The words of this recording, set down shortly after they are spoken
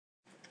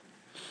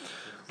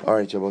All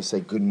right, Jabal,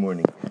 say good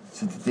morning.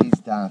 So today's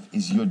daf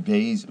is Yud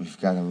Beis. We've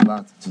got a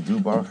lot to do,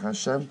 Baruch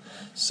Hashem.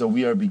 So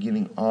we are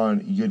beginning on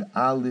Yud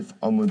Aleph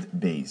Amud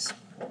Beis.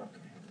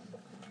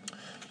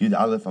 Yud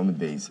Aleph Amud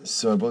Beis.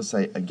 So Jabal,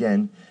 say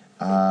again.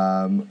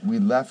 We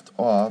left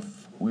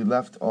off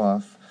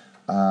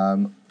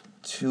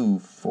 2,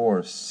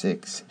 4,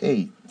 6,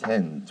 8,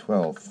 10,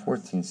 12,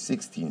 14,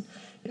 16.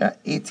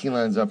 18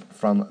 lines up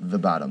from the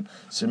bottom.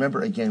 So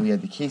remember again, we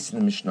had the case in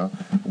the Mishnah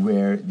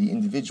where the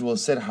individual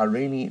said,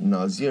 Hareini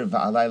Nazir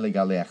va'alai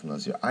legaleach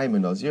Nazir. I am a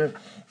Nazir,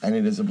 and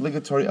it is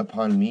obligatory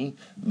upon me.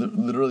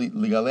 Literally,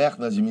 legaleach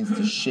Nazir means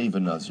to shave a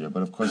Nazir.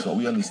 But of course, what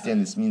we understand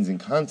this means in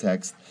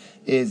context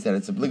is that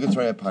it's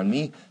obligatory upon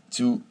me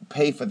to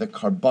pay for the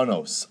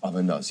karbanos of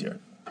a Nazir.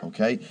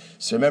 Okay?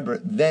 So remember,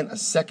 then a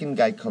second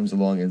guy comes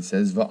along and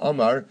says,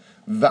 Va'amar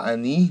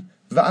va'ani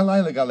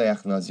va'alai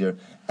legaleach Nazir.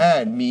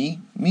 And me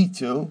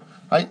too,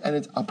 right? And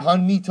it's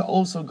upon me to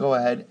also go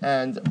ahead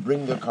and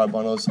bring the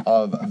karbanos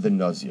of the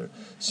Nazir.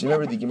 So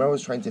remember, the Gemara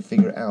was trying to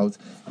figure out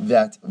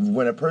that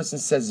when a person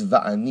says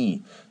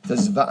va'ani,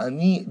 does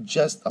va'ani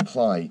just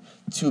apply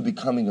to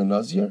becoming a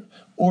Nazir?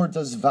 Or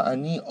does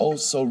va'ani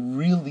also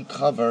really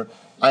cover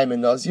I'm a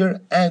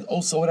Nazir, and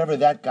also whatever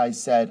that guy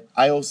said,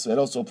 it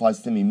also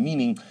applies to me,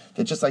 meaning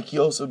that just like he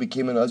also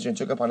became a Nazir and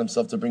took upon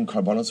himself to bring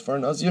karbanos for a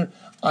Nazir,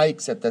 I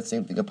accept that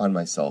same thing upon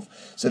myself.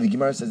 So the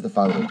Gemara says the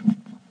following.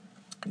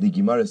 The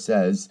Gemara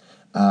says,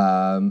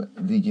 so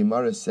the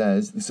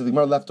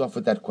Gemara left off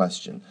with that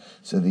question.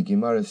 So the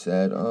Gemara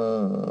said,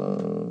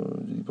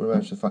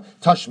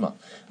 Tashma,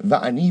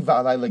 va'ani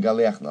va'alai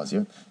legaleach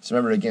Nazir. So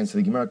remember again, so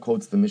the Gemara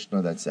quotes the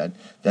Mishnah that said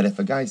that if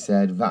a guy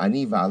said,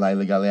 va'ani va'alai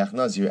legaleach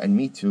Nazir, and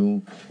me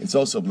too, it's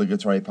also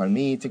obligatory upon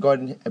me to go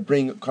ahead and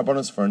bring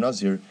karbanos for a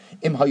Nazir,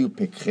 im hayu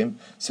pikchim,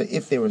 so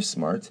if they were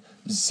smart,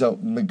 so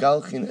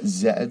megalchin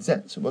ze'ed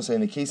zeh. So we'll say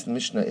in the case of the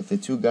Mishnah, if the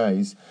two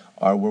guys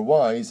were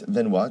wise,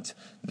 then what?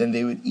 Then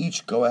they would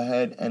each go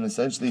ahead and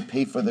essentially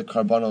pay for the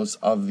karbanos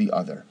of the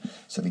other.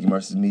 So the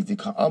Gemara says,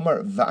 Midika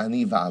Amar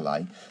va'ani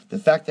va'alai. The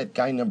fact that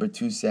guy number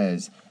 2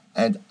 says,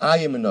 and I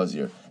am a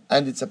Nazir,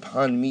 and it's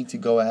upon me to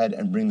go ahead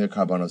and bring the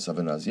karbanos of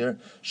a Nazir.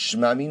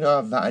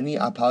 Shmamina va'ani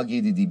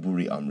apalge de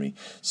diburi amri.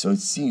 So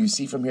you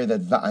see from here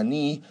that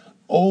va'ani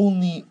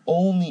only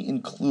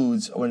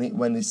includes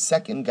when the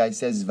second guy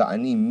says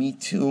va'ani me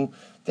too,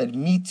 that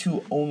me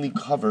too only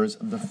covers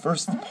the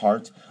first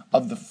part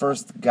of the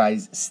first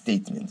guy's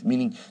statement.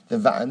 Meaning the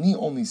va'ani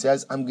only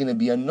says I'm going to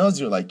be a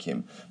Nazir like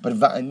him, but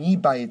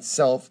va'ani by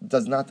itself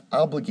does not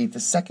obligate the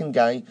second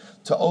guy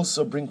to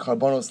also bring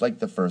karbanos like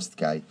the first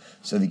guy.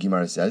 So the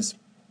Gemara says,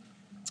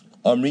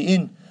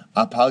 Amri'in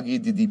apalgi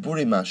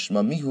didiburi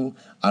mashma mihu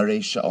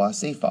areisha o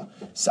asefa.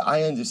 So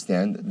I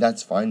understand,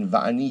 that's fine.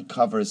 Va'ani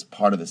covers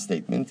part of the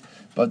statement,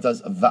 but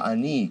does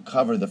va'ani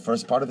cover the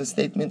first part of the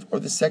statement or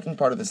the second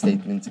part of the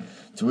statement?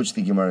 To which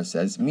the Gemara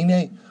says,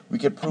 Mine, we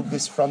could prove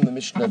this from the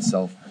Mishnah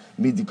itself.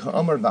 Midika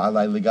amar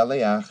va'alai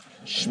legaleach.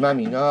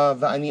 Shmamina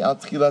va'ani al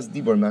tchilas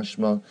dibur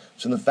mashma.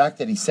 So the fact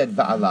that he said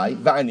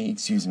va'ani,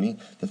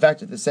 the fact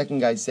that the second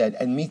guy said,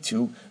 and me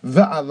too,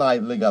 va'alai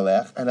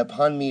legalech, and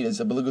upon me it is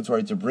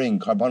obligatory to bring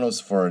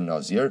karbanos for a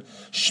Nazir.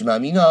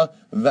 Shmamina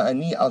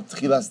va'ani al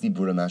tchilas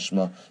dibur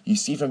mashma. You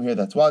see from here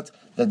that what?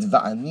 That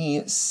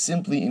va'ani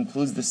simply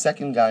includes the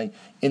second guy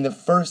in the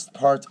first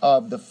part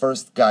of the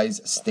first guy's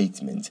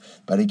statement.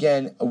 But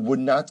again,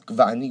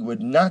 va'ani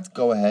would not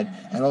go ahead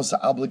and also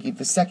obligate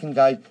the second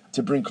guy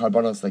to bring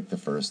karbanos like the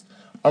first.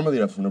 Amrli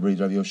Rafuna Brei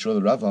Rav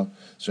Yoshua Rava.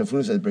 So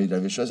Rafuna said, Brei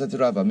Rav Yoshua said to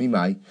Rava,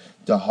 Mimai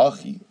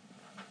dahachi.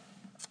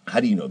 How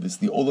do you know this?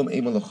 The olam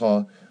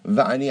emalacha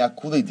va'ani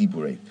akule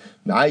dibure.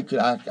 Now I could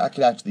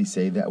actually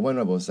say that when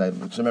Rabbi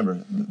said,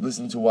 remember,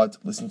 listen to what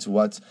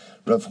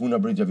Rav Huna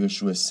Brei Rav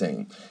Yoshua is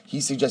saying.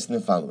 He's suggesting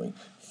the following.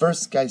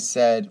 First guy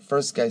said,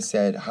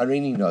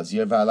 Harini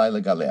Nazir va'alai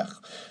legaleach.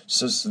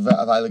 So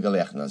va'alai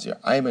legaleach Nazir.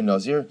 I am a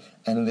Nazir,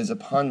 and it is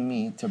upon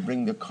me to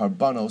bring the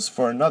karbanos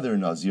for another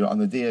Nazir on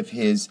the day of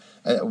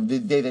the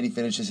day that he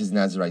finishes his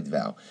Nazirite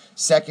vow.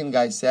 Second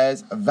guy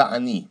says,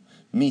 va'ani.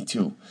 Me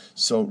too.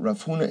 So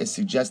Rav Huna is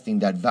suggesting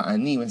that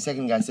va'ani, when the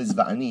second guy says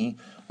va'ani,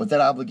 what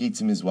that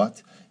obligates him is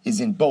what? Is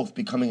in both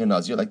becoming a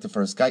Nazir like the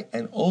first guy,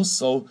 and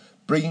also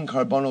bringing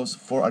karbanos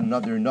for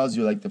another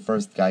Nazir like the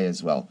first guy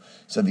as well.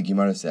 So the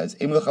Gemara says,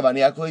 but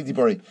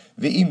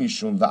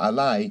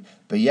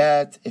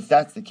yet, if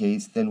that's the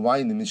case, then why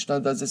in the Mishnah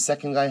does the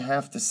second guy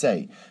have to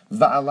say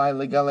va'alai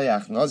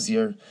legaleach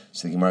Nazir?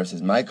 So the Gemara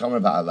says, my kamar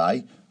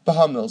va'alai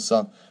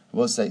b'hamilsa.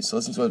 We'll say, so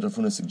listen to what Rav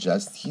Huna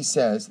suggests. He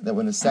says that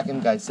when the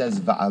second guy says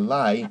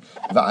va'alai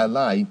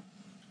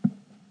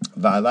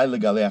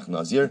legaleach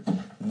Nazir,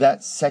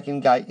 that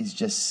second guy is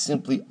just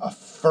simply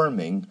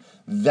affirming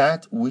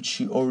that which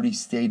he already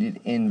stated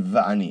in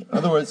va'ani. In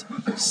other words,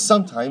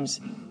 sometimes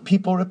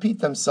people repeat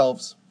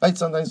themselves, right?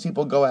 Sometimes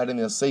people go ahead and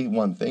they'll say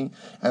one thing,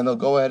 and they'll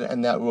go ahead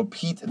and they'll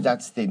repeat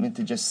that statement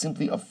to just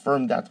simply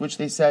affirm that which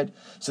they said.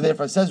 So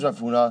therefore, says Rav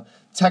Huna,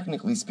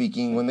 technically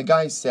speaking, when the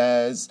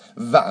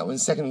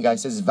second guy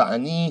says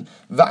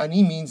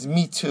va'ani means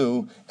me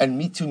too, and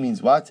me too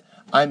means what?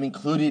 I'm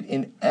included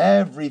in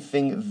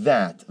everything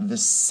that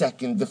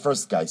the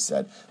first guy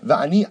said.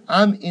 Va'ani,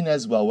 I'm in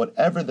as well.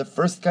 Whatever the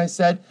first guy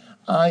said,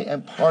 I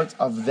am part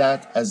of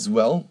that as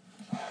well.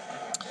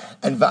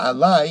 And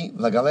va'alai,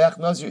 l'galeach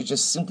nazir, is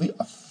just simply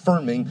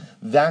affirming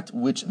that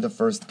which the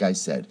first guy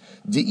said.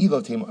 I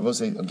will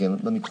say again,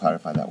 let me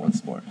clarify that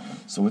once more.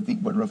 So what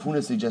Rav Huna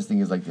is suggesting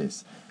is like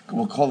this.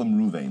 We'll call him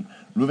Ruvain.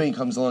 Ruvain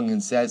comes along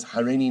and says,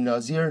 Hareini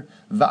Nazir,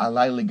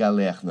 va'alai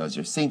l'galeach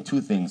nazir. Saying two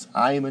things.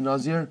 I am a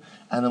Nazir,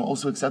 and I'm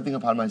also accepting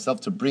upon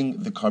myself to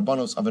bring the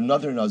karbanos of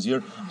another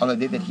Nazir on the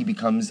day that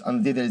on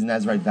the day that his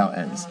Nazirite vow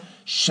ends.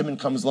 Shimon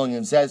comes along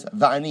and says,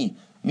 Va'ani,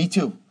 me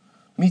too.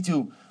 Me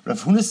too.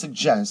 Rav Huna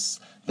suggests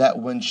that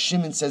when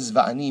Shimon says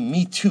Va'ani,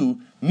 me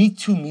too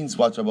means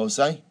what,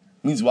 Rabbosai?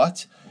 Means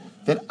what?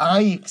 That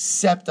I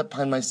accept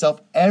upon myself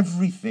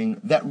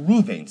everything that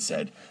Ruvain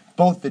said,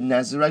 both the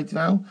Nazirite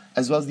vow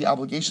as well as the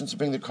obligation to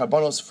bring the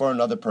karbanos for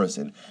another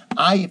person.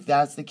 If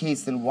that's the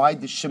case, then why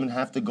does Shimon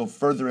have to go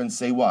further and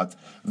say what?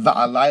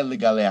 Va'alai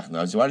l'galeach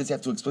nazir. Why does he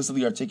have to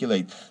explicitly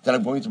articulate that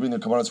I'm going to bring the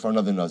karbanos for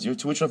another Nazir?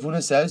 To which Rav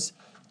Huna says,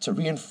 to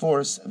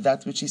reinforce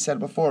that which he said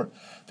before.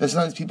 That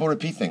sometimes people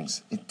repeat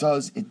things. It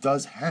does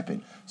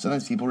happen.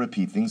 Sometimes people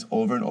repeat things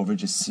over and over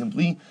just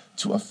simply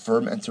to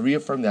affirm and to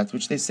reaffirm that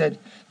which they said.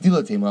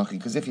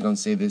 Because if you don't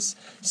say this,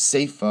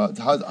 Seifa,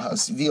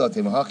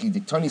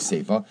 Diktani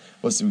Seifa,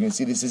 we're going to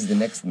see this is the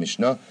next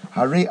Mishnah.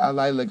 Hare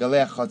alai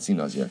legaleh chatzi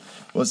nazir.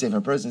 We'll say if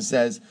a person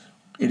says,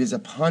 it is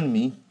upon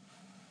me,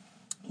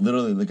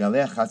 literally,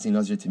 legaleh chatzi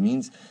nazir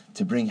means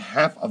to bring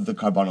half of the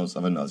karbanos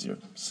of a nazir.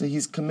 So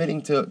he's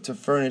committing to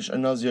furnish a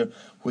nazir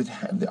with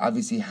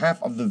obviously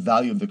half of the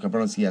value of the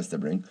karbanos he has to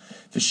bring.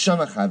 And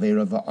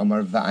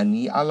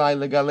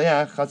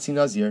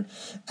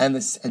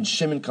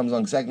Shimon comes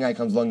along, second guy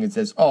comes along and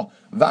says, oh,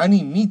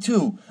 va'ani, me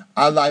too.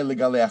 Alai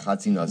legaleh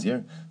chatzi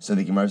nazir. So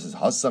the Gemara says,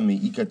 Hasam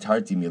me'ika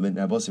tarti milin.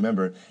 Now, both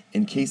remember,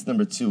 in case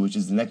number 2, which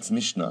is the next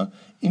Mishnah,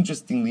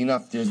 interestingly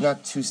enough, there's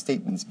not two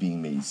statements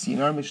being made. See,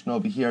 in our Mishnah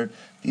over here,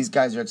 these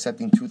guys are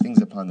accepting two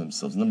things upon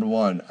themselves. Number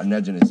 1, a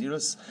nedj and a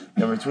zirus.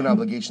 Number 2, an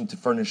obligation to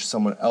furnish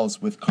someone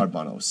else with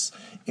karbanos.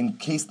 In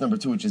case number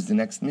 2, which is the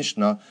next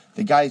Mishnah,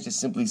 the guy is just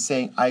simply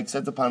saying, I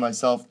accept upon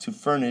myself to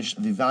furnish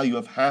the value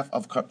of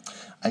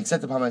I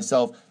accept upon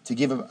myself to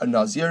give a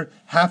nazir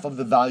half of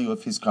the value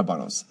of his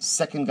karbanos.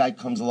 Second guy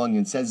comes along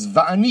and says,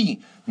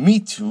 Va'ani, me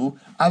too,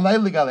 alai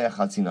legaleh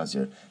chatzi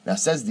nazir. Now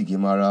says the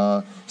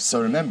Gemara,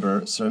 so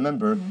remember,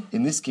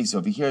 in this case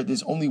over here,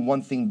 there's only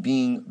one thing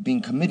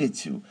being committed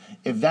to.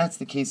 If that's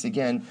the case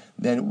again,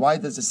 then why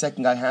does the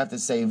second guy have to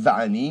say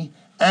Va'ani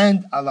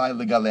and alai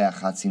legaleh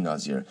chatzi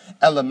nazir?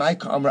 Elamai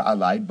ka'amar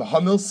alai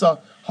b'hamilsa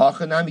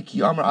hachanami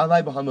ki amar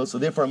alai b'hamilsa. So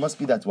therefore, it must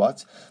be that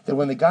what? That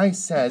when the guy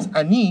says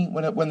ani,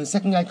 when the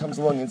second guy comes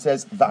along and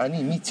says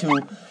Va'ani,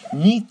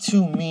 me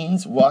too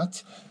means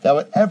what? That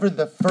whatever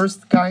the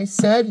first guy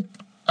said,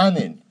 I'm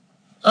in,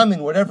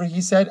 whatever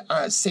he said,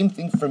 same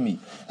thing for me.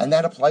 And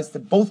that applies to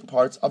both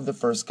parts of the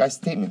first guy's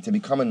statement, to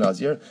become a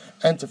Nazir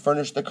and to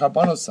furnish the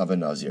karbanos of a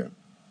Nazir.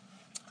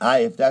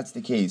 If that's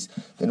the case,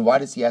 then why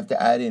does he have to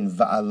add in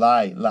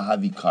Va'alai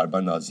lahavi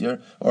karban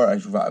Nazir or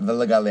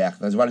V'legaleach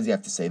Nazir? Why does he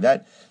have to say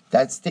that?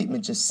 That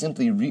statement just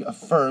simply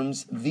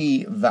reaffirms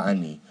the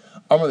Va'ani.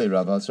 Amalei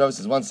Rava. So Rava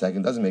says, 1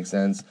 second, doesn't make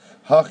sense.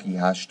 Hachi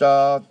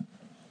hashta.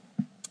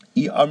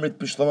 So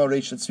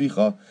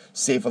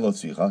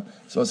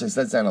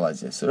let's analyze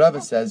this. So Rabbi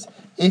says,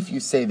 if you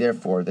say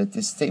therefore that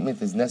this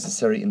statement is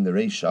necessary in the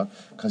Reisha,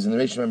 because in the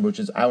Reisha, remember, which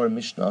is our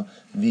Mishnah,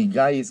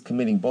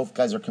 both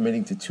guys are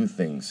committing to two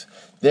things.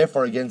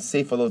 Therefore, again,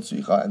 Seifa lo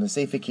tzricha, and the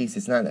Seifa case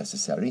is not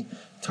necessary.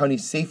 Tani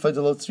Seifa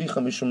de lo tzricha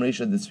mishum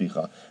Reisha de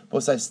tzricha.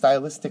 Both sides,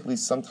 stylistically,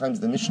 sometimes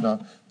the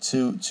Mishnah,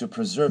 to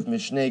preserve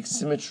Mishnaic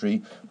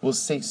symmetry, will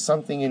say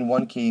something in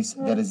one case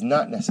that is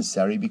not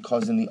necessary,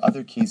 because in the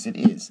other case it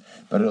is.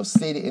 But it'll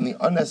state it in the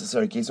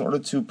unnecessary case in order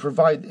to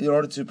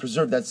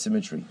preserve that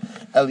symmetry.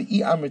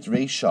 Eli amrit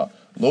Reisha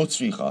lo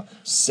tzricha,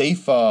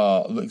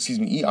 Seifa,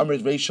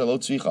 amrit Reisha lo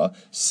tzricha,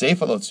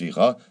 Seifa lo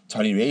tzricha,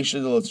 Tani Reisha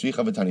de lo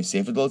tzricha, v'Tani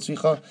Seifa de lo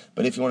tzricha.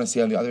 But if you want to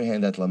say on the other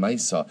hand that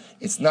Lamaisa,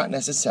 it's not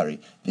necessary,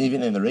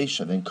 even in the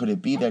Reisha, then could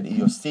it be that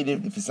you're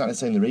stated, if it's not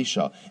necessary in the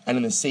Reisha, and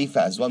in the Seifa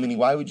as well, meaning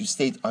why would you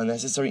state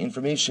unnecessary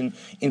information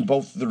in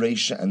both the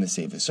Reisha and the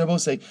Seifa? So I will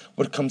say,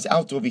 what comes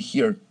out over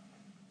here,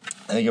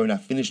 and again, we're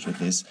not finished with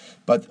this,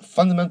 but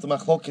fundamental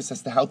machlokes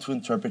as to how to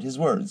interpret his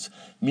words.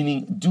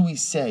 Meaning, do we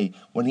say,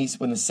 when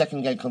the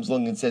second guy comes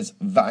along and says,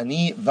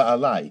 Va'ani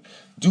va'alai,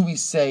 do we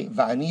say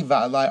Va'ani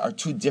va'alai are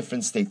two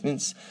different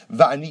statements?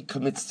 Va'ani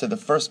commits to the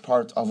first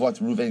part of what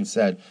Ruvain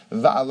said,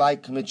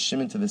 Va'alai commits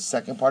Shimon to the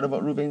second part of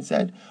what Ruvain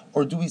said?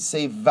 Or do we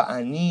say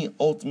Va'ani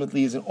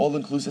ultimately is an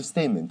all-inclusive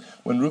statement?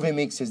 When Ruvain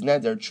makes his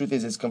neder, truth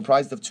is it's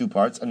comprised of two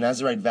parts, a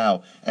Nazirite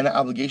vow and an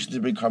obligation to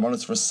bring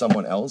karbanos for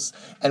someone else.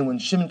 And when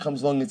Shimon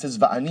comes along and says says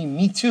va'ani,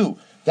 me too,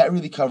 that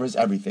really covers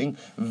everything.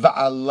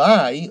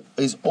 Va'alai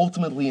is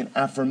ultimately an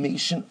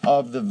affirmation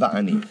of the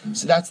va'ani.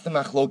 So that's the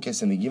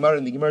machlokes in the Gemara,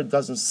 and the Gemara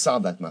doesn't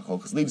solve that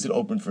machlokes, leaves it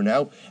open for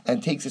now,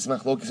 and takes this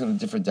machlokes in a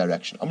different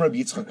direction. Amar Rabbi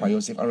Yitzchak Bar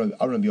Yosef, Amar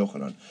Rabbi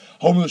Yochanan.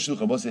 Homer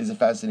l'shlucha, both is a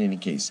fascinating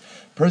case.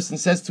 Person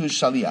says to his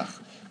shaliach,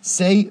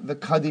 say the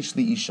kaddish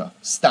liisha,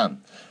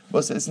 stam.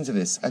 Both listen to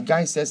this. A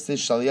guy says to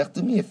his shaliach,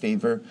 do me a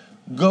favor,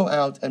 go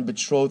out and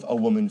betroth a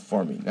woman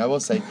for me. Now I will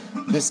say,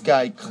 this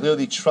guy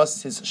clearly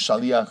trusts his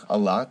shaliach a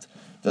lot,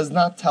 does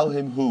not tell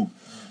him who.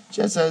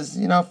 Just says,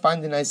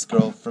 find a nice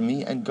girl for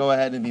me and go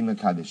ahead and be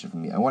Mekadesh for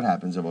me. And what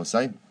happens, I will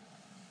say?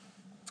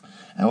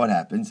 And what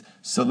happens?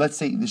 So let's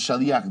say the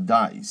shaliach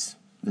dies.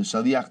 The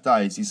shaliach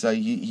dies.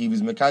 He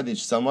was Mekadesh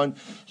someone.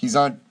 He's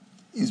on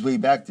his way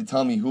back to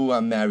tell me who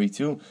I'm married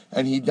to,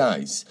 and he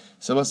dies.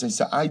 So we'll say,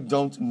 so I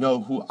don't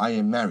know who I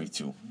am married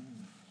to.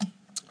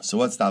 So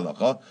what's the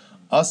halacha?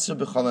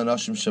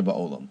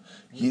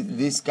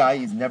 This guy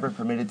is never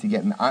permitted to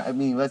get. I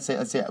mean, let's say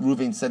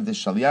Reuven said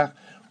this shaliach.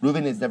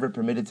 Reuven is never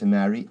permitted to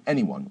marry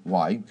anyone.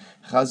 Why?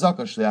 Because the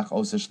chazaka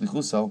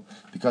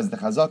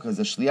is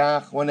a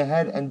shliach went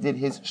ahead and did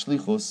his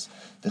shlichus.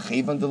 The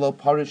chayvan de lo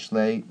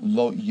parishle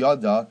lo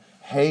yada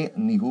he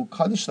nihu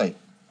kadishle.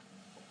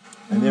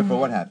 And therefore,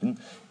 what happened?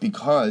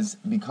 Because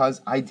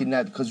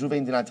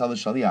Reuven did not tell the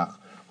shaliach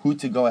who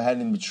to go ahead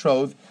and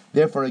betroth.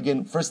 Therefore,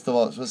 again, first of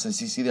all, you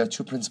see there are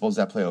two principles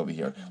that play over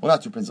here. Well,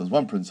 not two principles,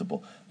 one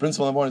principle.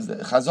 Principle number one is the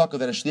chazaka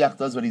that a shliach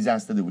does what he's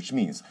asked to do, which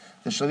means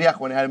the shliach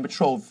went ahead and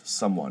betrothed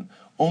someone.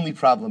 Only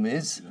problem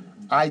is,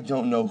 I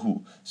don't know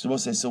who. So we'll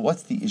say, so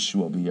what's the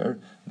issue over here?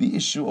 The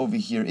issue over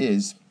here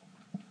is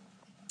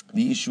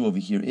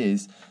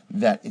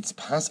that it's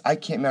I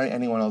can't marry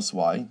anyone else.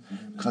 Why?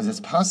 Because it's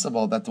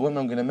possible that the woman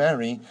I'm going to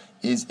marry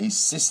is a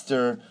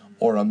sister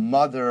or a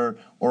mother,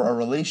 or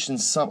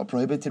a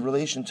prohibited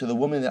relation to the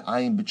woman that I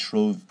am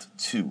betrothed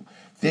to.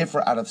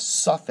 Therefore, out of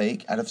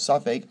Safek,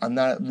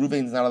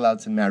 Reuven's not allowed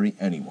to marry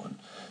anyone.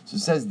 So it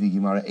says the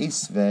Gemara,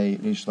 Esvei,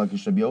 Reish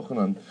Lakish Rabbi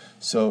Yochanan.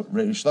 So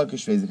Reish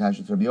Lakish Reish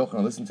Lakish Rabbi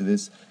Yochanan. Listen to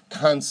this.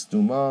 Kan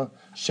stuma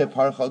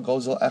sheparcha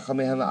gozel echa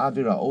mehen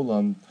la'avira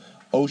olam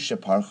o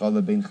sheparcha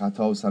lebein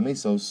chatos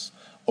hamesos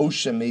o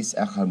shemes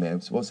echa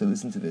mehem. So we'll say,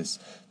 listen to this.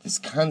 This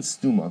kan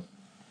stuma.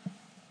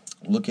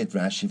 Look at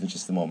Rashi for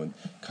just a moment.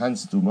 Kan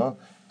stuma,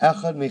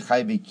 echad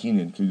mechay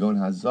v'kinin kigon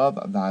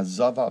hazav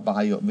v'hazava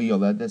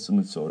v'yoledes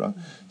u'mitzora.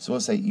 So we'll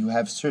say you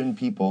have certain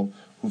people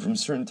who, from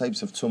certain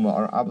types of tumah,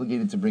 are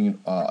obligated to bring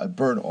a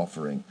bird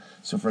offering.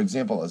 So, for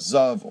example, a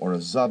zav or a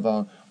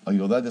zava, a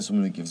yoledes,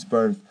 someone who gives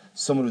birth,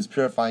 someone who's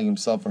purifying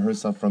himself or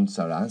herself from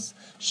tsaras.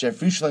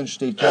 Shefrishlan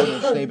shtei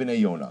torah shnei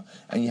b'nei yona,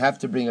 and you have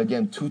to bring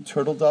again 2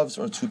 turtle doves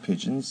or 2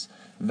 pigeons.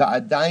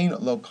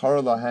 Va'adain lo kar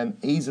lahem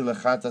ezer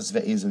lechatas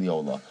ve'ezer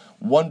yola.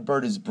 One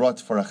bird is brought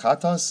for a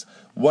chatas,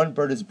 one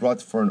bird is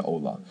brought for an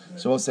ola.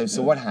 So we'll say,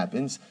 so what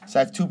happens? So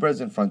I have 2 birds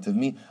in front of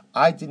me.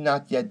 I did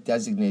not yet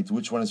designate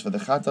which one is for the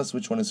chatas,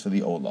 which one is for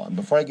the ola. And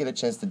before I get a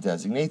chance to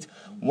designate,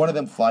 one of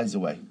them flies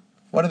away.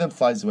 One of them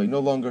flies away, no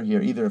longer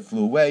here. Either it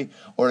flew away,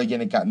 or again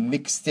it got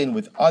mixed in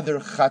with other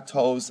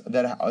chatos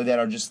that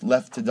are just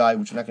left to die,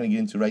 which we're not going to get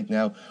into right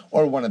now,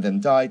 or one of them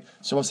died.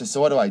 So we'll say,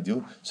 so what do I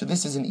do? So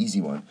this is an easy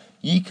one.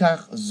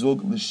 Yikach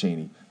zug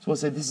l'sheni. So we'll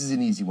say this is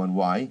an easy one.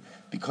 Why?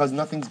 Because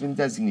nothing's been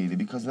designated.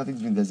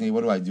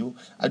 What do?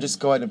 I just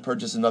go ahead and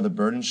purchase another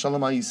bird, and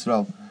Shalom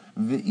Yisrael.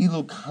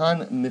 Ve'ilu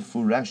kan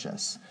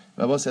mifureshes.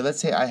 We'll say, let's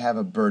say I have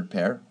a bird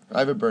pair.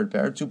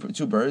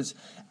 Two birds,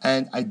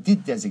 and I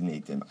did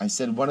designate them. I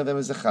said one of them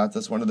is a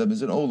chatas, one of them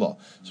is an ola.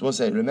 So we'll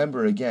say,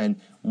 remember again,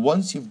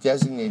 once you've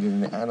designated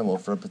an animal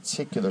for a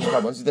particular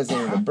crop, once you've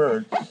designated a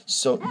bird,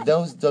 so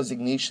those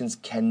designations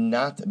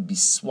cannot be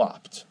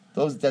swapped.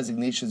 Those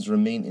designations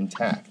remain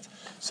intact.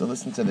 So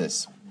listen to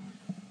this.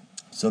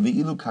 So the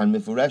ilukan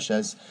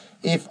mifureshes,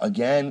 if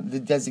again the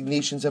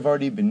designations have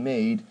already been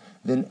made,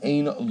 then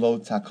ein lo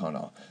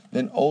takana.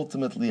 Then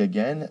ultimately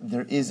again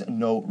there is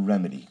no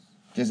remedy.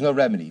 There's no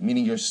remedy,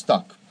 meaning you're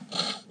stuck.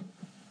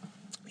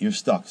 You're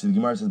stuck. So the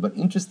Gemara says, but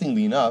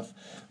interestingly enough,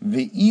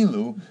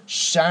 ve'ilu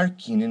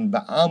sharkinin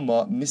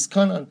ba'ama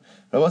miskanan.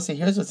 But I will say,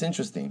 here's what's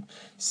interesting.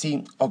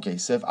 See, okay,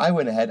 so if I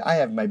went ahead, I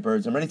have my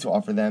birds, I'm ready to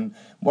offer them.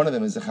 One of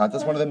them is a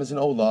chatas, one of them is an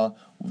ola.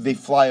 They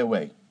fly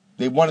away.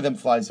 One of them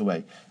flies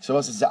away. So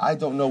also say, I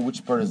don't know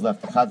which bird is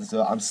left. The chatas,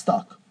 I'm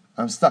stuck.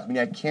 Meaning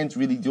I can't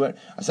really do it.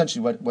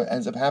 Essentially, what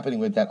ends up happening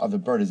with that other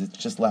bird is it's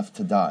just left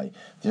to die.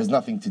 There's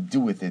nothing to do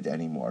with it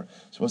anymore.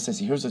 So we'll say,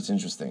 here's what's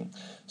interesting.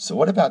 So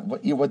what about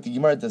what the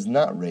Gemara does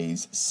not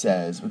raise?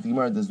 Says Reish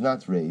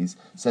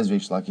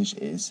Lakish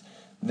is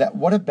that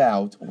what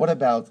about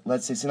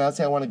let's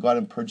say I want to go out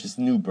and purchase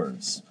new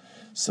birds.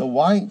 So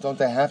why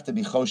don't I have to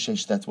be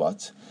choshesh that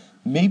what?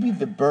 Maybe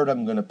the bird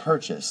I'm going to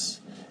purchase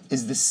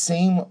is the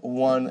same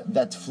one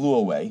that flew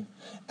away,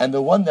 and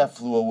the one that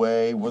flew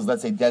away was,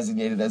 let's say,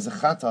 designated as a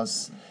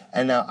chatas,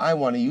 and now I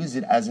want to use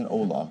it as an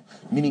olah.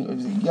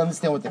 Meaning, you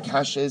understand what the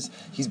kasha is?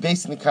 He's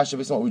basing the kasha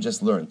based on what we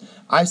just learned.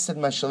 I said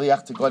my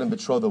shaliach to go out and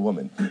betroth the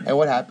woman, and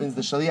what happens?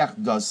 The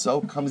shaliach does so,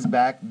 comes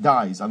back,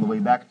 dies on the way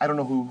back. I don't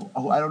know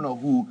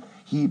who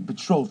he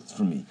betrothed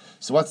for me.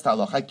 So what's the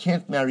halach? I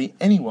can't marry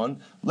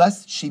anyone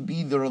lest she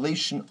be the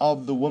relation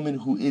of the woman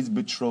who is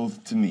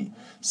betrothed to me.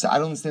 So I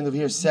don't understand over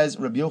here. Says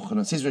Rabbi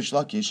Yochanan, says Rish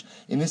Lakish,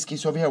 in this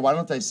case over here, why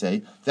don't I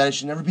say that I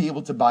should never be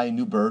able to buy a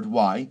new bird?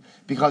 Why?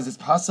 Because it's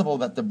possible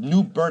that the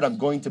new bird I'm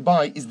going to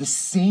buy is the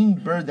same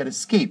bird that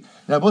escaped.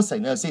 Now I both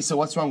say, so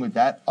what's wrong with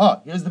that?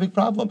 Here's the big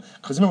problem.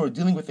 Because remember, we're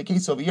dealing with the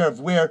case over here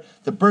of where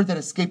the bird that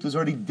escaped was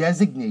already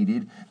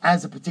designated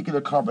as a particular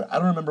carbon. I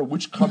don't remember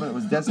which carbon it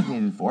was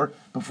designated for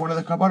before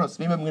another carbonos.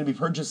 Maybe I'm going to be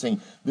purchasing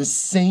the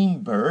same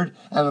bird,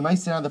 and the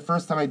mice now the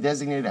first time I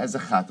designated it as a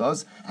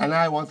chatos, and now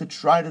I want to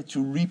try to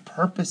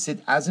repurpose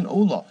it as an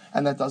olah,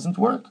 and that doesn't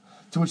work.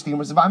 To which the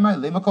Gemara says,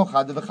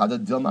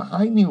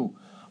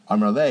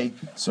 Amrlei,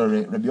 so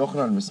Rabbi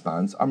Yochanan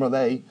responds,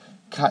 Amrlei,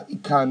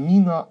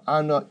 Kamina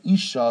ana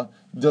isha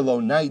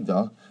delo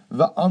naida,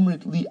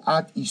 va'amrit li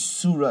at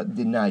isura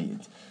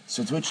denayid.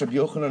 So to which Rabbi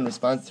Yochanan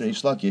responds to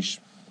Reish Lakish,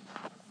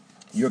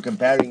 you're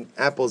comparing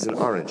apples and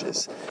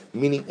oranges.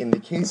 Meaning, in the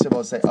case of,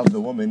 of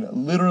the woman,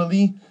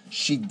 literally,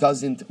 she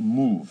doesn't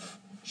move.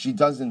 She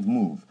doesn't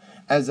move.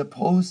 As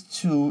opposed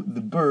to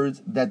the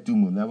birds that do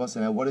move. Now,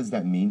 what does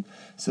that mean?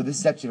 So this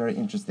is actually very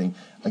interesting.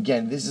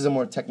 Again, this is a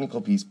more technical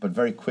piece, but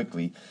very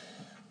quickly.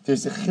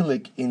 There's a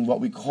chilik in what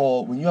we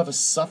call, when you have a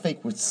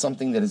suffix with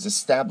something that is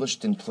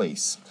established in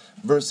place,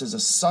 versus a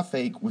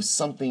suffix with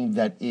something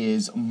that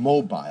is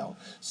mobile.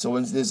 So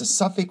when there's a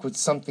suffix with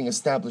something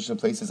established in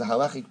place, there's a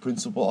halachic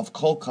principle of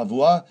kol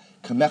kavua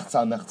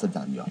kamechza mechza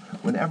danya.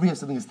 Whenever you have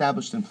something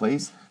established in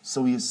place,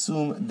 so we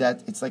assume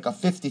that it's like a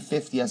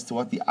 50-50 as to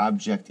what the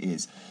object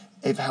is.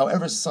 If,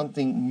 however,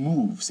 something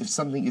moves, if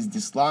something is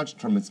dislodged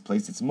from its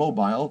place, it's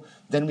mobile,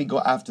 then we go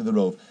after the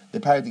rove. The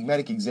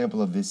paradigmatic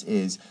example of this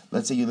is,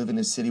 let's say you live in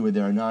a city where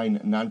there are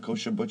 9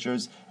 non-kosher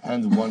butchers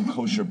and 1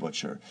 kosher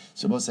butcher.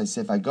 So both I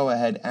say, if I go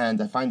ahead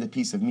and I find a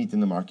piece of meat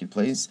in the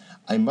marketplace,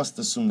 I must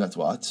assume that's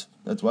what?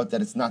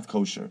 That it's not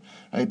kosher,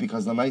 right?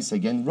 Because lamaisa,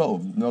 again,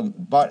 rove. No,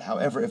 but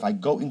however, if I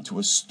go into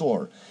a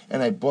store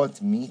and I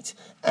bought meat,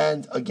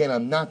 and again,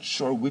 I'm not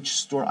sure which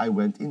store I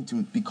went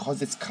into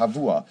because it's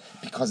kavua,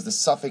 because the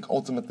suffix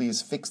ultimately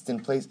is fixed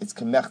in place, it's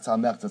kemechta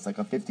mechta, it's like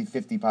a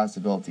 50-50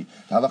 possibility.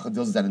 The halacha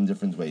deals with that in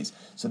different ways.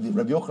 So the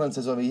Rabbi Yochanan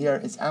says over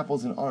here, it's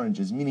apples and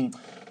oranges, meaning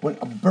when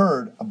a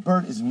bird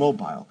is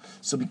mobile.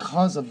 So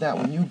because of that,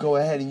 when you go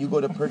ahead and you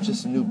go to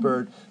purchase a new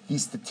bird, the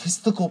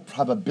statistical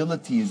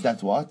probability is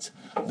that what?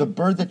 The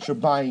bird that you're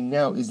buying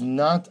now is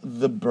not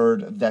the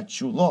bird that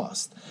you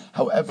lost.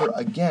 However,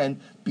 again,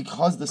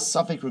 because the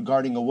suffix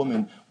regarding a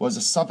woman was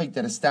a suffix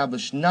that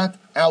established not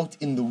out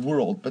in the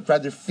world, but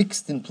rather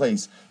fixed in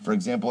place, for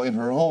example, in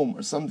her home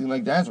or something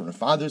like that, or her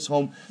father's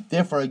home,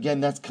 therefore,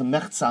 again, that's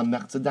kamechza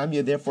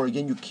mechzadamia, therefore,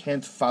 again, you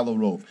can't follow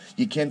rove.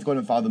 You can't go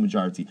and follow the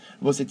majority.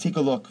 We'll say, take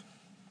a look.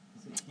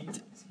 Is he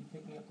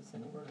picking up the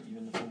same word, or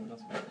even if someone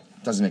else?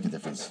 Doesn't make a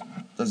difference.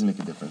 Doesn't make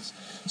a difference.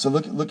 So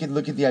look at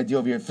the idea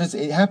over here. First,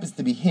 it happens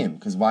to be him,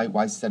 because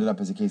why set it up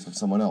as a case of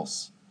someone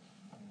else?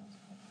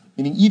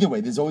 Meaning either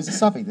way, there's always a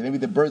suffix. Maybe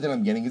the bird that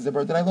I'm getting is the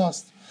bird that I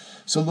lost.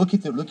 So look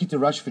at the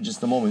Rush for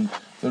just a moment.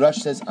 The Rush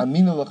says,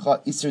 Aminu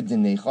lecha iser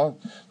dinecha.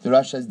 The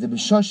Rush says,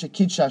 Debisha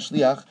shekid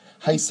shashliach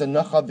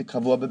haisanacha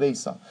v'kavua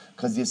bebeisa.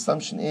 Because the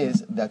assumption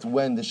is that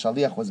when the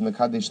shaliach was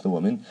mekadesh the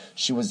woman,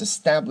 she was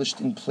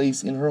established in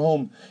place in her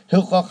home.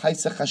 Hilchach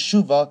haisa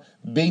chashuva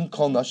bein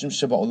kol nashim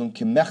sheba'olam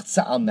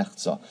kemechza al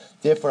mechza.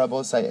 Therefore,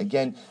 Abosai,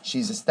 again,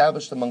 she's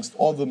established amongst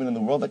all the women in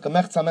the world like a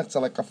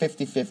mechza, like a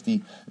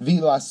 50-50.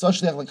 V'lo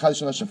asoshliach like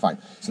kadosh nashim. Fine.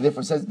 So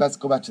therefore, it says, let's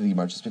go back to the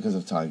Gemara just because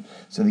of time.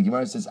 So the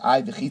Gemara says,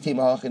 I v'chitei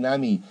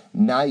mahachinami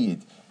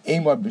nayid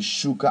emar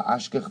b'shuka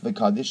ashkech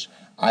v'kadish.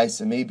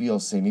 So maybe you'll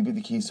say, maybe the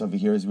case over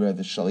here is where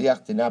the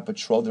shaliach did not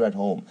betroth her at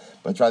home,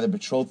 but rather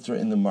betrothed her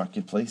in the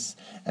marketplace.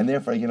 And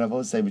therefore, again, I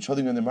will say,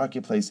 betrothing her in the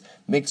marketplace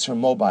makes her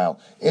mobile.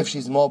 If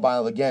she's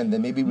mobile again,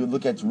 then maybe we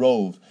look at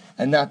rove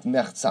and not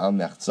mechza al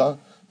mechza,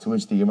 to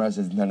which the Gemara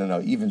says,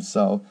 no, even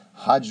so,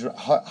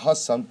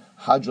 hasam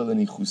hadra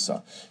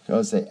lenichusa. I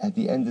will say, at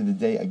the end of the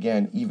day,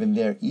 again, even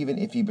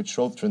if he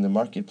betrothed her in the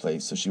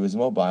marketplace, so she was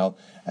mobile,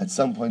 at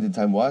some point in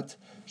time, what?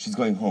 She's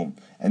going home.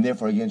 And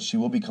therefore, again, she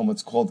will become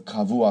what's called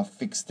kavua,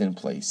 fixed in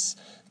place.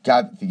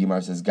 The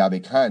Gemara says,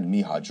 gabekan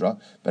mi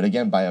hadra, but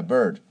again, by a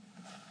bird.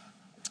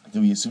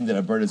 Do we assume that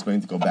a bird is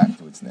going to go back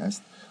to its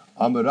nest?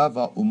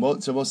 Amarava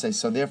umot. So we'll say,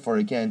 so therefore,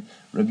 again,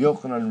 Rabbi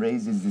Yochanan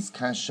raises this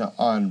kasha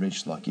on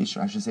Reish Lakish,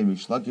 or I should say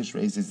Reish Lakish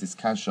raises this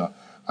kasha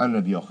on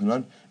Rabbi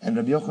Yochanan, and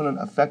Rabbi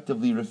Yochanan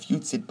effectively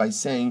refutes it by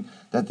saying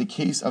that the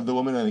case of the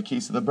woman and the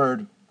case of the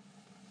bird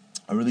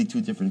are really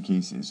 2 different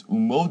cases.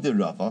 Amar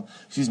Rava,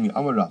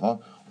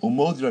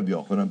 Umod Rabbi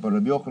Yochanan, but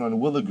Rabbi Yochanan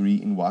will agree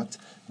in what?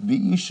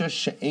 Bi'isha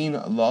she'ein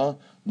la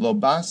lo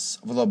bas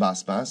v'lo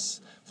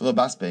basbas v'lo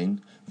basbein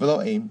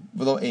v'lo aim,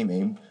 v'lo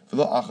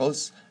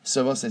achos.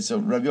 So we'll say, so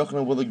Rabbi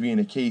Yochanan will agree in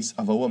a case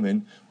of a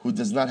woman who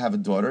does not have a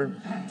daughter,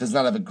 does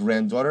not have a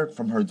granddaughter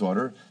from her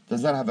daughter,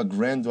 does not have a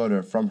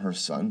granddaughter from her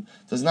son,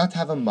 does not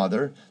have a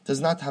mother, does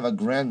not have a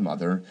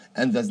grandmother,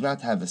 and does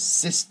not have a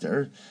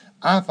sister.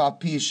 Even though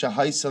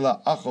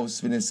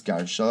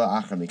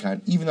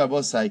I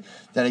will say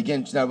that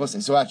again,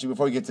 so actually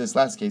before we get to this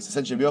last case,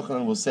 essentially Rabbi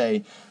Yochanan will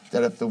say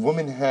that if the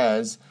woman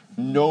has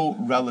no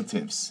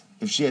relatives,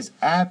 if she has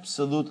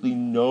absolutely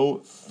no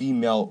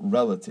female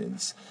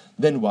relatives,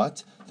 then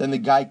what? Then the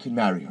guy could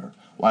marry her.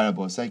 Why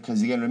Rabbi say?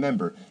 Because again,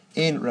 remember,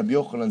 in Rabbi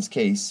Yochanan's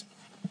case,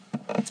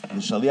 the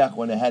shaliach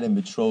went ahead and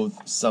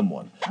betrothed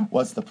someone.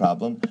 What's the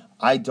problem?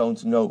 I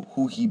don't know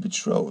who he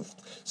betrothed.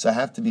 So I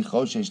have to be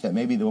choshesh that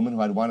maybe the woman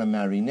who I'd want to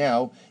marry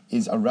now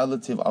is a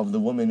relative of the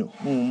woman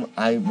who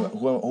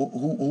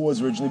was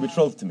originally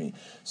betrothed to me.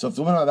 So if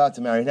the woman I'm about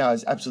to marry now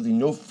has absolutely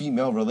no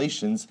female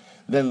relations,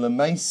 then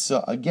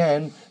lemaisa,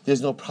 again,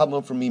 there's no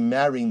problem for me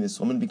marrying this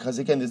woman because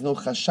again, there's no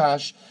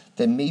chashash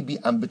that maybe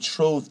I'm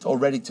betrothed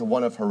already to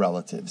one of her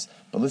relatives.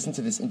 But listen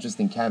to this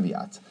interesting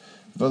caveat.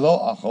 Velo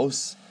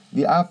achos,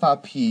 the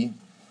afapi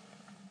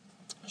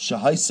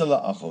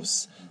shahaisala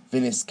achos.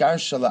 V'niskar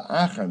shala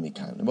achar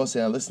mikan. And we'll say,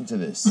 now listen to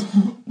this.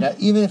 Now,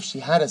 even if she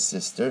had a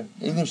sister,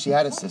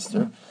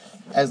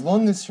 as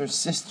long as her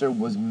sister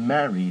was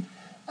married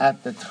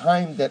at the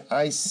time that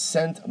I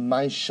sent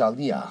my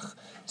shaliach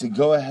to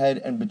go ahead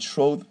and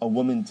betroth a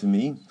woman to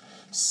me,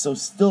 so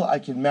still I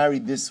can marry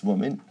this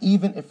woman,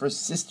 even if her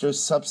sister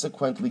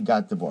subsequently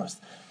got divorced.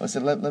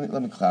 Listen, let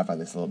me clarify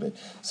this a little bit.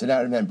 So now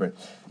remember,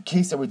 the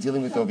case that we're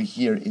dealing with over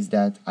here is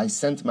that I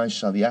sent my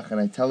shaliach and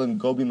I tell him,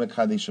 go be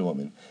makadesh a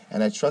woman.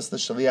 And I trust the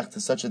shaliach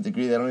to such a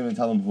degree that I don't even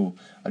tell him who.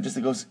 I just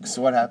go,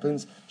 so what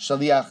happens?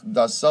 Shaliach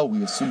does so,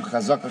 we assume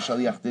chazaka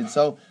shaliach did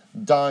so,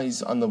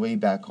 dies on the way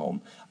back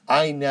home.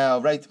 I now,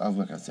 right, I'm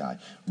not going to say I.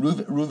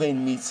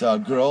 Ruvain meets a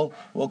girl,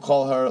 we'll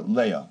call her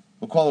Leah.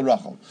 We'll call her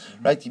Rachel,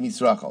 right? He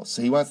meets Rachel.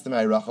 So he wants to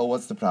marry Rachel.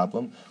 What's the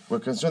problem? We're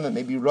concerned that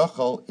maybe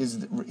Rachel is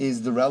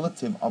the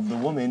relative of the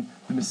woman,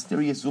 the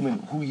mysterious woman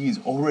who he's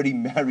already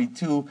married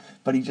to,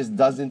 but he just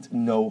doesn't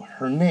know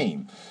her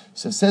name.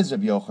 So says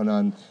Rabbi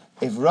Yochanan,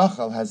 if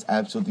Rachel has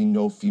absolutely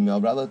no female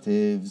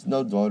relatives,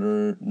 no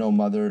daughter, no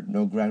mother,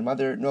 no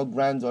grandmother, no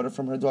granddaughter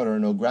from her daughter,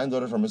 no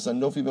granddaughter from her son,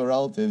 no female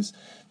relatives,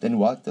 then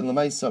what? Then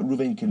Lamaisa,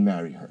 Reuven can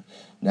marry her.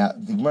 Now,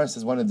 the Gemara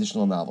says one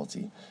additional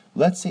novelty.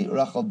 Let's say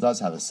Rachel does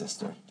have a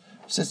sister.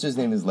 Sister's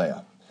name is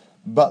Leah.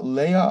 But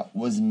Leah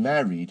was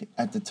married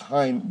at the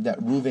time that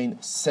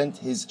Reuven sent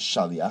his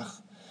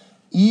shaliach.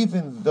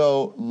 Even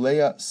though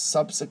Leah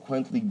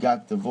subsequently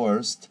got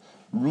divorced,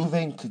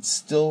 Reuven could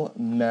still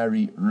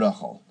marry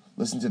Rachel.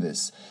 Listen to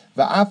this.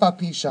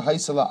 Reuven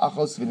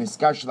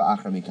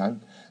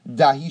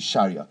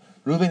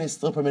is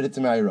still permitted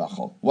to marry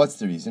Rachel. What's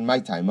the reason? My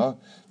timer.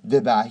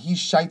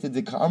 Because at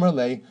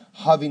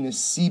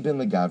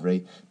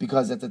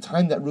the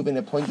time that Reuven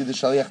appointed the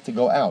shaliach to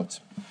go out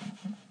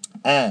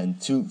and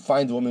to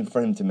find a woman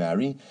for him to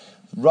marry,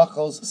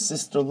 Rachel's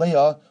sister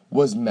Leah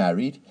was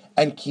married,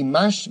 and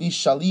kimashvi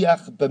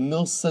shaliach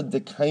b'milsa de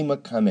kaima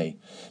kamei.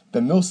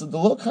 B'milsa de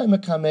lo kaima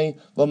kamei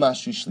lo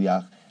mashvi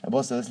shliach. And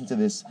also listen to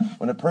this.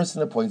 When a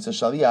person appoints a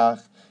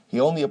shaliach,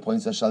 he only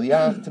appoints a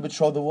shaliach to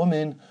betroth a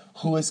woman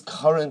who is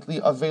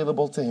currently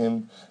available to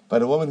him.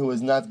 But a woman who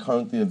is not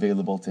currently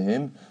available to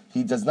him,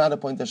 he does not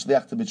appoint a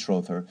shaliach to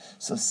betroth her.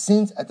 So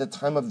since at the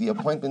time of the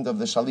appointment of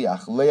the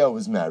shaliach, Leah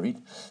was married,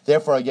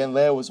 therefore again,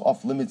 Leah was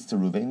off limits to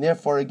Reuven.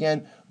 Therefore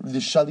again, the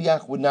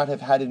shaliach would not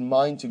have had in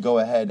mind to go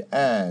ahead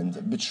and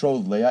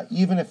betroth Leah,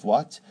 even if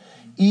what?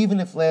 Even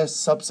if Leah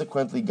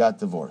subsequently got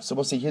divorced. So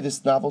we'll say, hear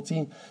this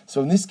novelty?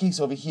 So in this case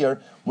over here,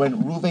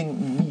 when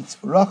Reuven meets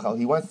Rachel,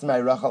 he wants to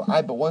marry Rachel.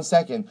 But 1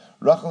 second,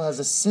 Rachel has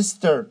a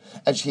sister,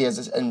 and she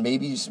has, and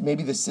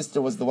maybe the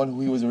sister was the one who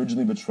he was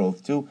originally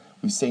betrothed to.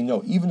 We say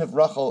no. Even if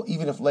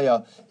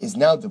Leah is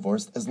now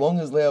divorced, as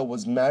long as Leah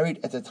was married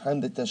at the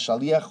time that the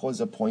shaliach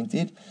was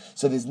appointed,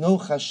 so there's no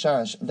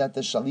chashash that the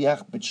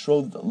shaliach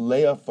betrothed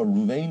Leah for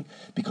Reuven,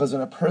 because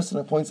when a person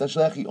appoints a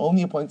shaliach, he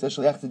only appoints a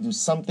shaliach to do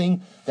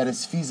something that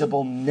is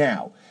feasible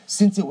now.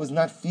 Since it was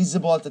not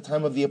feasible at the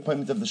time of the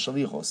appointment of the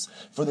shalichos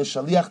for the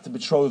shaliach to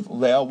betroth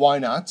Leah, why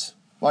not?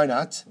 Why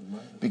not?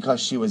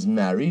 Because she was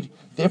married.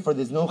 Therefore,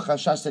 there's no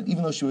chashash that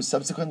even though she was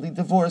subsequently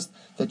divorced,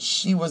 that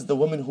she was the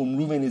woman whom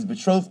Reuven is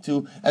betrothed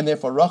to, and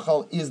therefore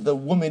Rachel is the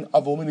woman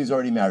of a woman he's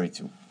already married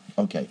to.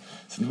 Okay,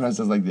 so the Gemara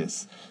says like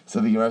this. So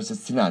the Gemara says,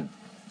 Tanan.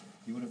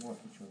 You would have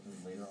brought the children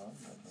later on?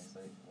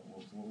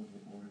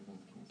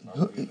 What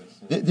would have been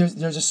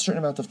There's a certain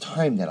amount of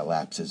time that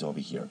elapses over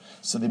here.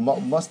 So the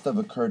must have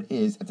occurred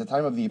is, at the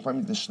time of the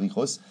appointment of the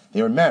shlichus,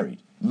 they were married.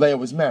 Leah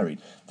was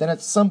married. Then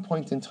at some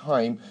point in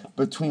time,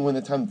 between when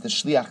the time that the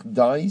shliach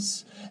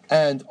dies,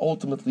 and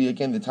ultimately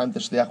again the time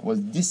that the shliach was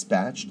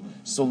dispatched,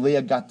 so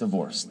Leah got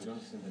divorced. We don't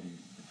assume that he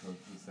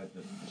said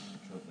that he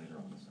betrothed later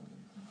on.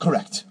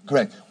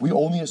 Correct. We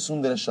only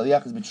assume that a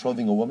shaliach is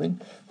betrothing a woman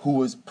who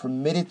was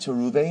permitted to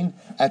Reuven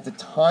at the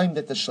time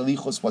that the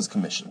shalichus was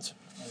commissioned.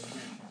 If she's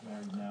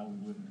married now, we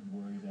wouldn't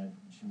worry that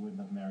she wouldn't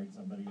have married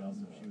somebody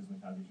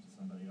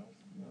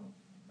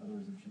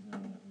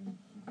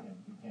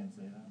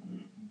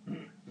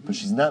But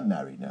she's not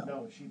married now.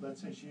 No,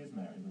 let's say she is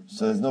married.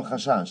 So there's no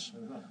chashash.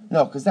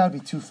 No, because that would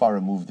be too far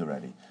removed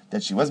already.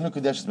 That she wasn't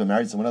Mekudesh, she's been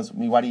married to someone else. I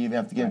mean, why do you even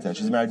have to get into that?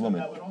 She's a married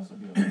woman. That would also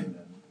be okay then.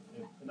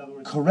 In other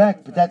words,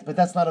 Correct, but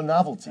that's not a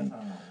novelty.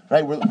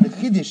 Right? The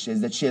Chiddush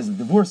is that she has a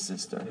divorced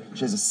sister.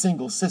 She has a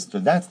single sister.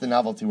 That's the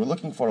novelty we're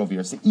looking for over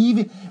here. So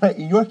even, right,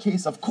 in your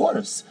case, of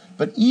course,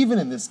 but even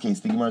in this case,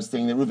 the Gemara is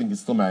saying that Reuven can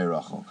still marry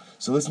Rachel.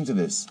 So listen to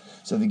this.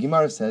 So the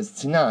Gemara says,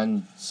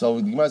 Tanan,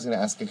 so the Gemara is going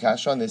to ask a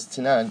kash on this,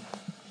 Tanan.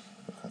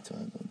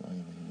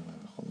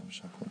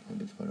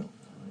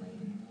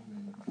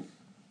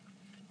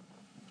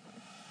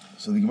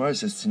 So the Gemara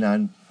says,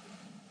 Tanan,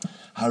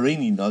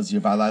 Harini Nazir,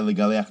 Valai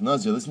Legaleach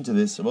Nazir. Listen to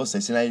this. So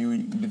now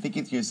you've been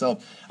thinking to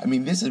yourself, I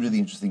mean, this is really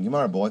interesting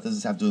Gemara, but what does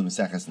this have to do with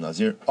Maseches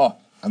Nazir? Oh,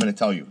 I'm going to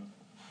tell you.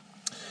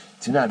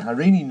 Tanan,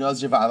 Harini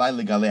Nazir, Valai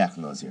Legaleach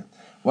Nazir.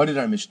 What did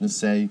our Mishnah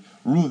say?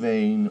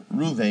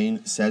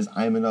 Ruvain says,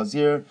 I'm a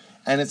Nazir,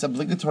 and it's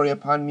obligatory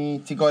upon me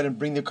to go ahead and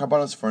bring the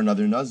karbanos for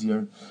another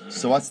Nazir.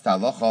 So what's the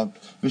halacha?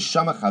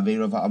 V'shama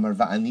chaveiro v'amar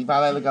va'ani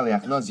v'alai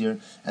legaleach Nazir,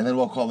 and then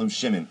we'll call him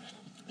Shimon.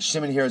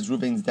 Shimon here is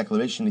Ruvain's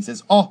declaration. He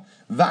says, oh,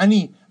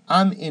 va'ani,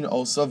 I'm in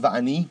also,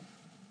 va'ani,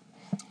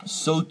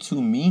 so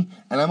to me,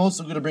 and I'm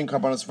also going to bring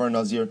karbanos for a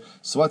Nazir.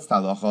 So what's the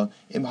halacha?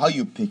 Im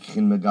hayu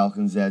pikhin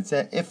megalchin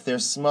zeh. If they're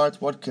smart,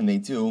 what can they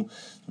do?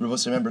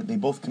 Remember, they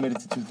both committed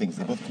to two things.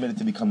 They both committed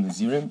to become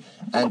Nazirim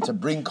and to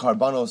bring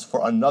karbanos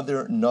for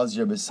another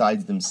Nazir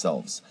besides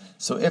themselves.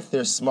 So if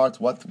they're smart,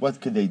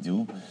 what could they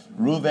do?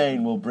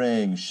 Ruvain will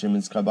bring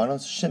Shimon's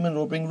karbanos. Shimon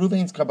will bring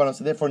Ruvain's karbanos.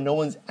 So therefore, no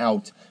one's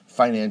out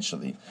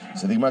financially.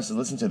 So the Gemara says,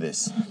 listen to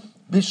this.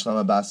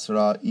 Bishlama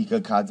Basra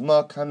Ika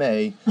Kadma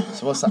Kamei.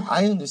 So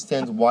I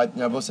understand why.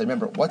 Now,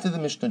 remember, what did the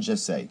Mishnah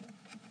just say?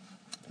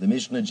 The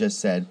Mishnah just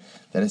said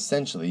that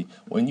essentially,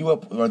 when you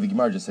or the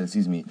Gemara just said,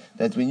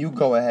 that when you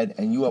go ahead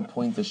and you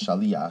appoint a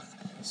shaliach,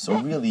 so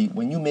really,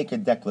 when you make a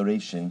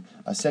declaration,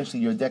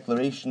 essentially your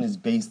declaration is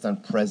based on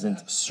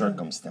present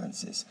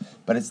circumstances,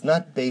 but it's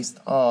not based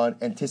on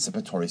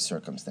anticipatory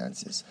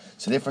circumstances.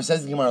 So therefore,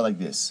 says the Gemara like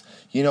this: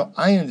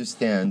 I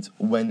understand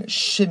when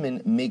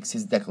Shimon makes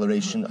his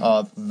declaration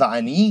of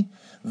Va'ani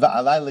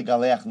va'alai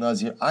legaleach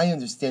Nazir, I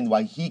understand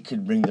why he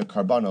could bring the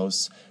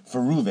karbanos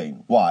for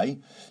Ruvain. Why?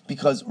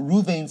 Because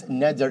Ruvain's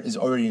neder is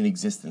already in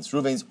existence.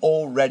 Ruvain's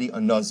already a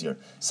Nazir.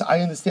 So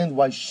I understand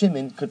why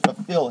Shimon could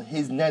fulfill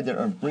his neder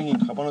of bringing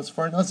karbanos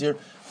for a Nazir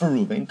for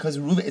Ruvain, because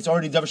Ruvain, it's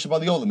already davar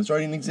shabal olam, it's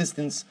already in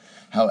existence.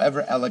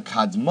 However,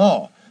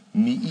 elakadma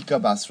mi'ika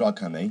basra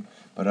kamei.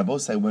 But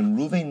Rabosai, when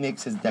Ruvain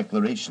makes his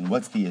declaration,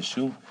 what's the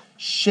issue?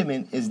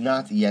 Shimon is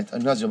not yet a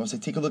Nazir. I'm going to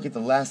take a look at the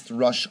last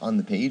rush on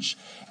the page.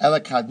 Ela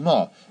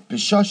kadma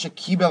b'shasha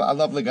kibel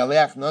alav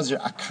legaleach Nazir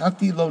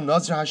akati lo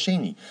Nazir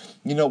hasheni.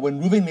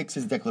 When Ruvain makes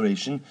his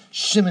declaration,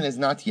 Shimon is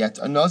not yet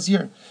a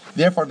Nazir.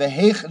 Therefore,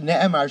 v'heich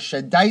ne'emar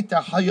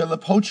shedaita haya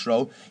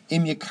lepotro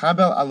im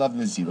yekabel alav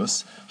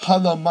Nazirus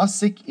hala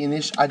masik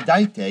inish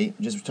adaite.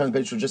 Just return the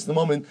page for just a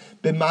moment.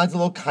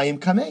 B'madlo kayim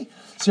kamei.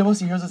 So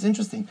here's what's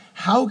interesting.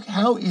 How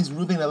is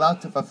Ruvain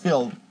allowed to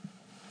fulfill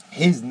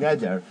his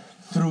neder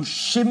through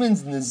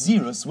Shimon's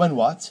Nazirus, when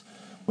what?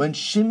 When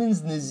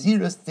Shimon's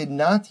Nazirus did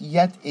not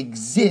yet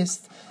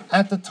exist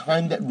at the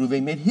time that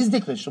Ruvain made his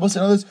declaration. In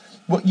other words,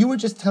 what you were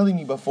just telling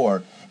me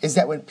before is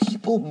that when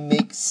people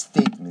make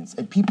statements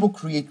and people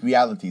create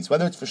realities,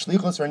 whether it's for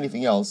shlichus or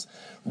anything else,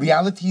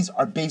 realities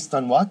are based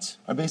on what?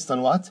 Are based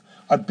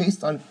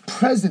on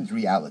present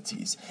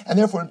realities. And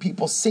therefore, when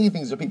people say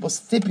things or people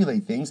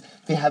stipulate things,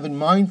 they have in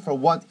mind for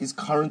what is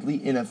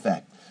currently in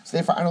effect. So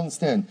therefore, I don't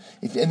understand.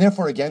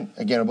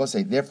 I will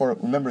say, therefore,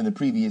 remember in the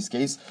previous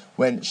case,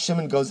 when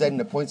Shimon goes ahead and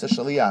appoints a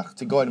shaliach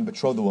to go ahead and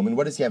betroth the woman,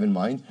 what does he have in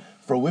mind?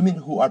 For women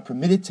who are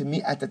permitted to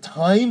me at the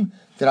time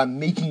that I'm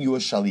making you a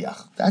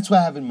shaliach. That's what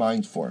I have in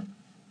mind for.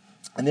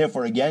 And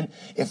therefore, again,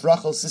 if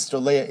Rachel's sister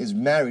Leah is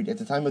married at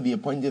the time of the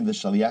appointing of the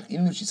shaliach,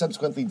 even if she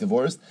subsequently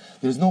divorced,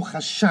 there's no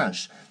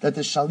chashash that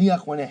the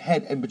shaliach went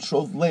ahead and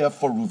betrothed Leah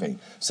for Ruvain.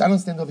 So I don't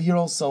understand over here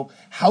also,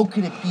 how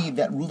could it be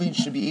that Ruvain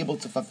should be able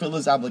to fulfill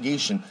his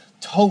obligation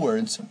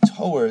towards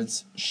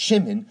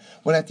Shimon,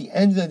 when at the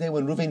end of the day,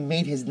 when Ruvain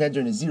made his neder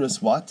nazirus,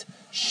 what?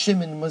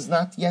 Shimon was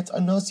not yet a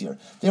nazir.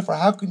 Therefore,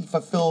 how could he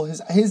fulfill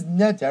his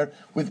neder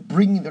with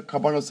bringing the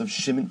karbanos of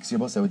Shimon?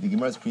 Because what the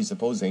Gemara is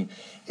presupposing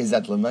is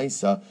that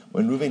Lamaisa,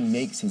 when Ruvain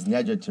makes his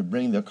neder to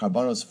bring the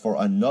karbanos for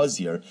a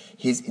nazir,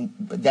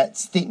 that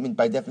statement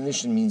by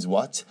definition means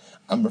what?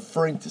 I'm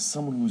referring to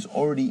someone who's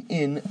already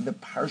in the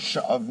parsha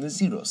of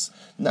Nazirus,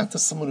 not to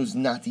someone who's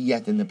not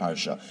yet in the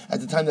parsha.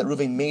 At the time that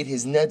Ruvain made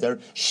his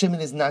neder,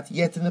 Shimon is not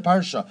yet in the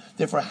parsha.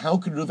 Therefore, how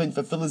could Ruvain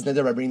fulfill his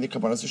neder by bringing the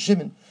karbanos of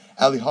Shimon?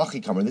 Ali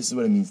hachi kamer. This is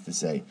what it means to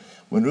say.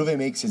 When Ruvain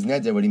makes his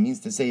neder, what he means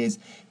to say is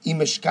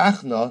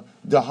imeshkachna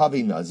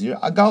dahavi nazir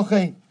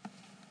agalche.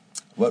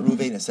 What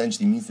Ruvain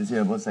essentially means to say,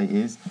 I will say,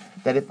 is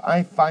that if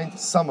I find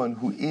someone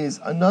who is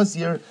a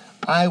nazir,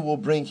 I will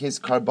bring his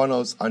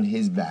karbanos on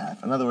his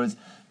behalf. In other words,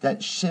 that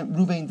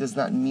Ruvain does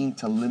not mean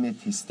to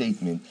limit his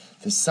statement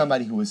to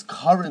somebody who is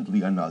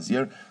currently a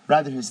Nazir.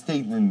 Rather, his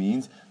statement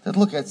means that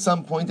look, at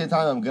some point in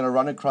time, I'm going to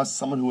run across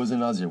someone who was a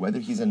Nazir. Whether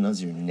he's a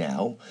Nazir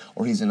now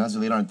or he's a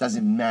Nazir later on, it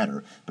doesn't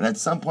matter. But at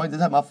some point in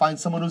time, I'll find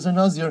someone who's a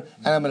Nazir,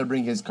 and I'm going to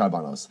bring his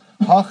karbanos.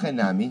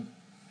 Hachenami.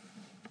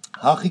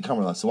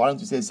 So why don't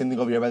you say the same thing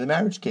over here by the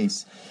marriage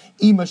case?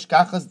 So why don't you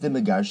say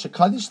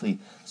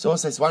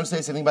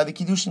the same thing by the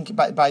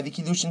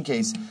Kiddushin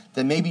case?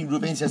 Then maybe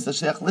Reuven says to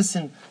Shliach,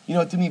 listen,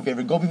 do me a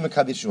favor, go be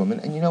Mekadesh woman,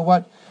 and you know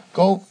what?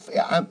 Go.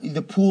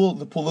 The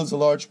pool is a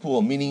large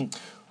pool, meaning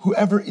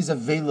whoever is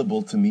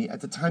available to me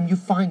at the time you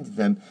find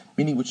them,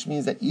 which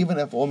means that even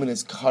if a woman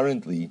is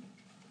currently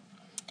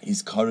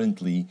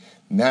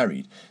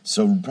married.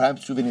 So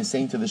perhaps Reuven is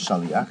saying to the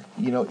Shaliach,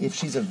 if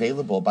she's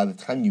available by the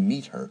time you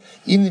meet her,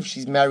 even if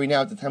she's married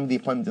now at the time of the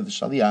appointment of the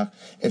Shaliach,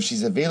 if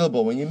she's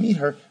available when you meet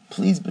her,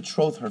 please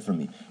betroth her for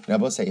me. Now, I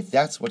will say, if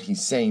that's what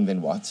he's saying,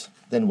 then what?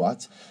 Then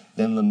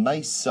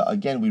Lemaisa,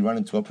 again, we run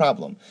into a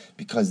problem.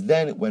 Because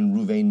then when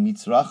Reuven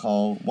meets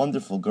Rachel,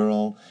 wonderful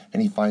girl,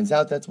 and he finds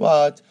out that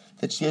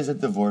she is a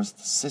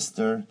divorced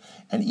sister,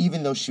 and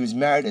even though she was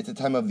married at the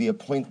time of the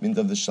appointment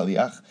of the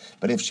Shaliach,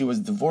 but if she was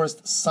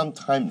divorced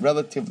sometime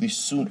relatively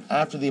soon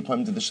after the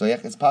appointment of the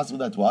Shaliach, it's possible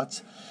that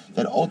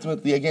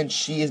ultimately, again,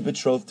 she is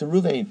betrothed to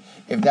Reuven.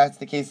 If that's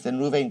the case, then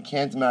Reuven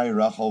can't marry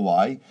Rachel.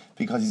 Why?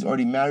 Because he's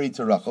already married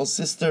to Rachel's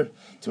sister.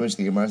 To which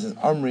the Gemara says,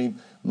 Amri,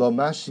 lo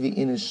mashvi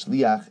in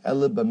shliach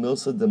ele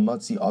b'milsa de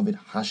matzi avid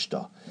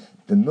hashta.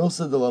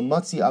 B'milsa de lo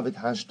matzi avid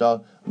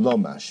hashta lo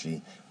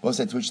mashvi.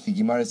 To which the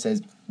Gemara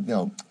says,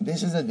 no,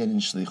 this is a din in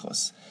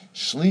shlichus.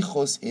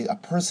 Shlichus is a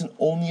person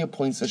only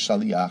appoints a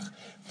shaliach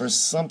for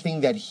something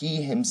that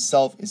he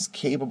himself is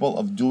capable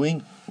of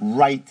doing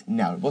right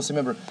now. Also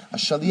remember, a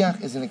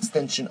shaliach is an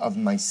extension of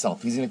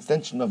myself. He's an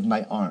extension of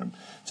my arm.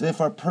 So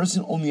therefore, a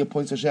person only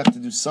appoints a shaliach to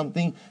do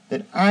something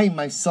that I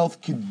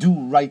myself could do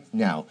right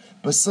now.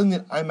 But something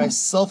that I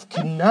myself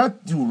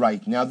cannot do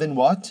right now, then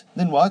what?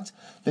 Then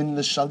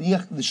the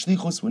shaliach, the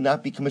shlichus would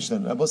not be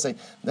commissioned. I will say,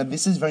 now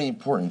this is very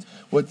important.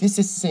 What this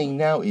is saying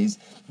now is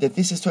that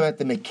this is talking about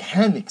the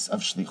mechanics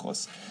of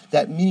shlichus.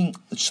 That meaning,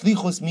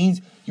 shlichus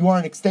means you are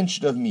an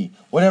extension of me.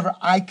 Whatever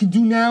I could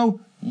do now,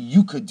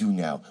 you could do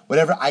now.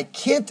 Whatever I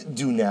can't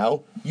do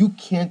now, you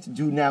can't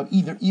do now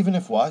either. Even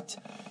if what?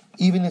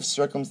 Even if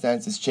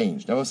circumstances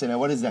change. Now, I will say, now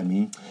what does that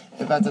mean?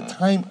 If at the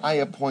time I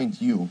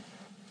appoint you,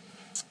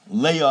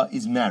 Leah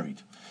is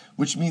married,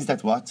 which means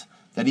that what?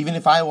 That even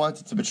if I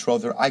wanted to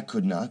betroth her, I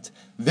could not.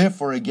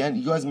 Therefore, again,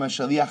 you as my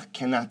shaliach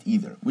cannot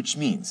either. Which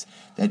means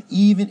that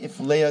even if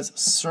Leah's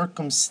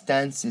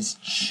circumstances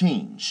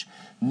change,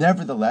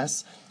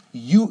 nevertheless,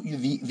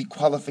 the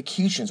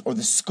qualifications or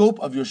the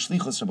scope of your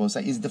shlichus,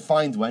 Rabosai, is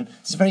defined when.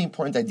 It's a very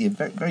important idea,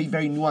 very, very,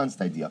 very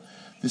nuanced idea.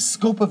 The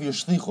scope of your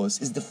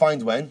shlichus is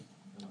defined when?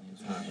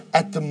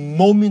 At the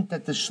moment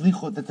that the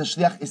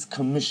shliach is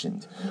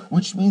commissioned,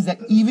 which means that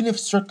even if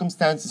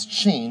circumstances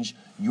change,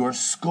 your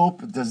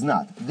scope does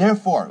not.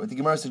 Therefore, what the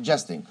Gemara is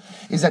suggesting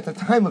is at the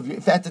time of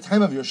your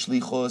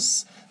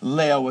shlichus,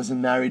 Leah was a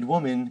married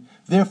woman.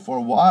 Therefore,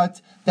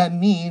 what? That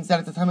means that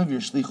at the time of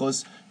your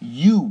shlichus,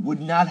 you would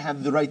not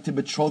have the right to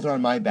betroth her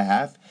on my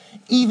behalf,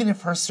 even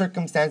if her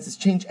circumstances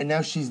change and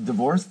now she's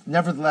divorced.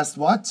 Nevertheless,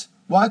 what?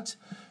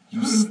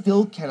 You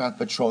still cannot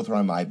betroth her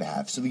on my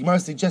behalf. So the Gemara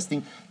is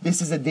suggesting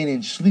this is a din in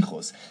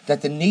shlichus,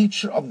 that the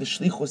nature of the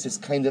shlichus is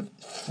kind of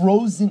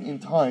frozen in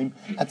time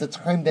at the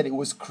time that it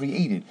was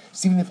created.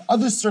 So even if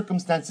other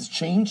circumstances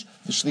change,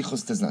 the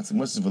shlichus does not. So the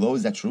Gemara says, "V'lo,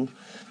 is that true?"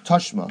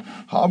 Tashma,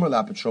 ha'amar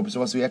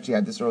la'apotropos. So we actually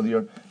had this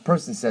earlier.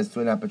 Person says to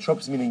an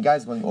apotropos, meaning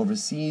guys going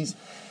overseas,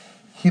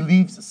 he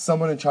leaves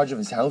someone in charge of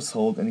his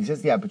household, and he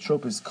says the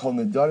apotropos, kol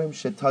nedarim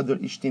shetadur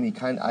ishti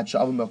mikain ad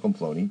she'avu mekom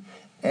ploni.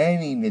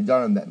 Any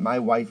nidarim that my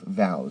wife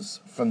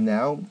vows from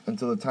now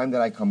until the time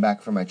that I come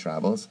back from my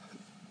travels,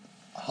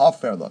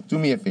 haferla, do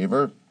me a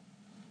favor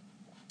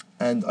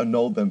and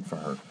annul them for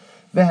her.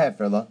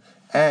 Veheferla,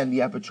 and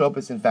the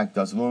apotropos in fact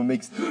does. The woman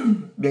makes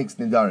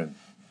nidarim,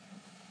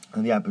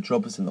 and the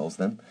apotropos annuls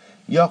them.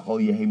 Yachol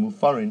yehemu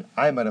farin.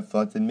 I might have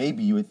thought that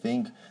maybe you would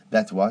think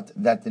that what?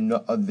 That the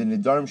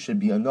nidarim should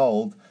be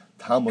annulled.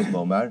 Talmud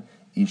lomar.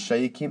 So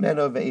Rabbi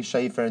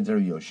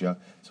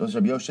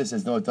Yoshia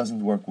says, no, it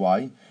doesn't work.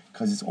 Why?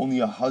 Because it's only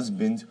a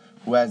husband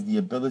who has the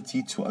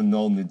ability to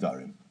annul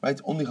nidarim. Right?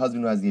 Only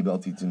husband who has the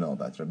ability to annul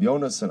that. Rabbi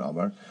Yonasan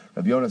Amar.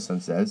 Rabbi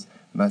Yonasan says,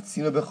 but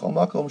Rabbi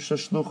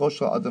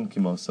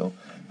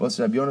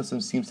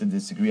Yonasan seems to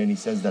disagree, and he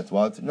says that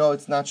what? No,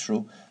 it's not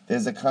true.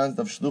 There's a concept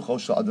of shlucho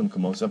shel adam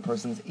kimoso. A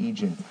person's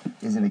agent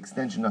is an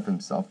extension of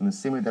himself. In the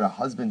same way that a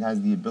husband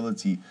has the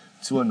ability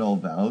to annul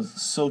vows,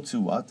 so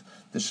too what?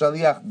 The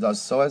shaliach does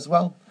so as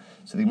well.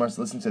 So the Gemara says,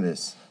 listen to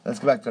this. Let's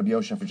go back to Rabbi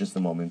Yosha for just a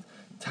moment.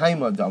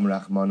 Taima dam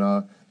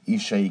rachmana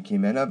ishayi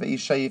kimena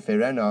ve'ishayi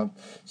ferena.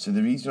 So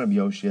the reason Rabbi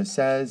Yoshia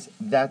says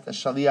that a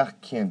shaliach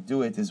can't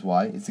do it is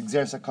why? It's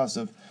exeres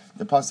hakasov.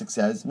 The pasuk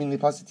says, meaning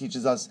the pasuk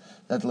teaches us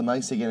that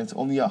l'maisa again, it's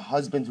only a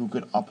husband who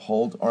could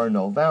uphold or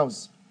annul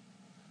vows.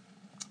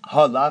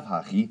 Ha lav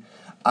hachi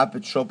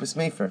apotropos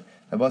mefer.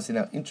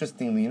 Now,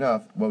 interestingly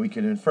enough, what we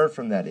could infer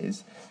from that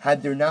is,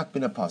 had there not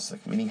been a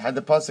pasuk, meaning had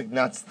the pasuk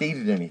not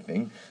stated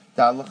anything,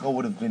 the halacha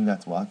would have been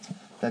that what?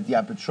 That the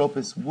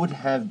apotropos would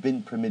have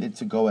been permitted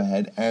to go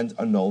ahead and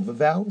annul the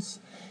vows.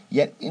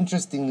 Yet,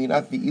 interestingly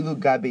enough, the ilu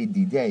gabe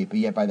didei, but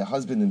yet by the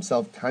husband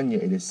himself, Tanya,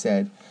 it is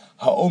said,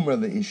 ha'omer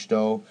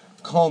le'ishto,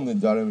 kol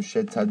nedarim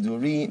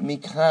shetaduri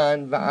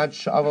mikhan va'ad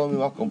sha'aval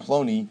mimakom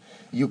ploni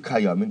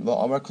yukayamin lo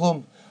amar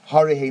klum.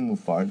 Harehei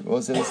mufar.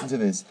 Well, so listen to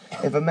this.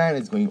 If a man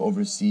is going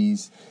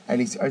overseas, and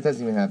it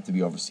doesn't even have to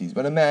be overseas,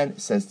 but a man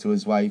says to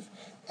his wife,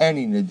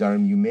 any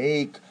nedarim you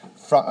make,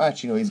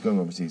 he's going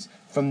overseas.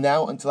 From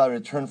now until I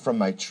return from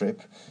my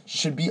trip,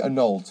 should be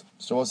annulled.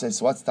 So we'll say,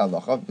 so what's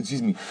talacha?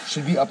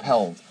 Should be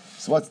upheld.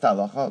 So what's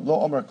talacha? Lo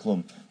amar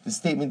klum. The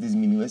statement is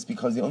meaningless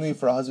because the only way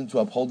for a husband to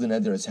uphold the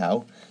neder is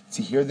how?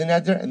 To hear the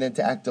neder and then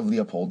to actively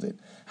uphold it.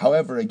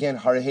 However, again,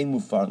 harehein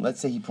mufar. Let's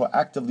say he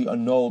proactively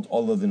annulled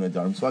all of the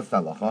nedarim. So what's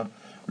talacha?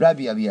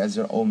 Rabbi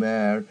Eliezer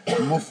Omer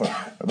Mufar.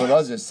 Rabbi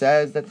Eliezer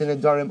says that the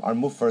Nedarim are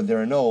Mufar,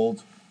 they're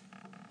annulled.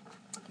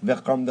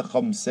 Vecham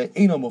Decham say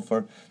Eino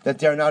Mufar, that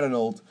they are not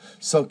annulled.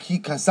 So Ki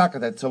Kasaka,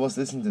 that so let's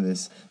listen to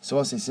this. So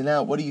we'll say, so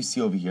now what do you see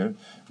over here?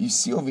 You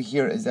see over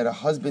here is that a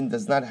husband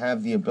does not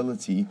have the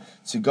ability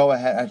to go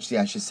ahead, actually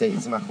I should say,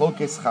 it's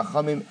Machlokes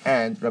Chachamim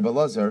and Rabbi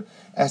Eliezer,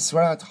 as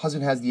far as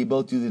husband has the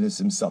ability to do this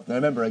himself. Now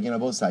remember, again,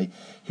 Abosai,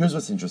 here's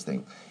what's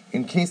interesting.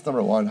 In case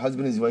number one,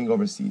 husband is going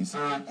overseas,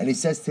 and he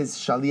says to his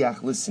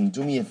shaliach, listen,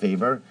 do me a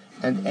favor,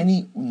 and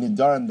any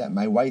nidarim that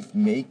my wife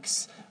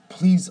makes,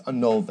 please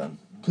annul them.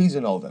 Please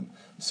annul them.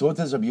 So what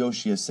does Rabbi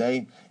Yoshia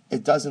say?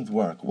 It doesn't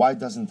work. Why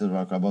doesn't it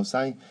work, Rabbi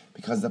Osai?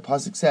 Because the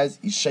pasuk says,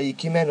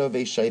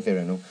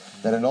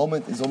 that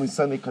annulment is only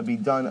something that could be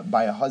done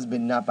by a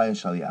husband, not by a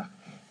shaliach.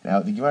 Now,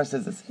 the Gemara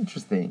says it's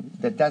interesting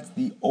that that's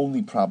the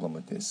only problem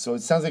with this. So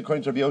it sounds like,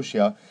 according to Rabbi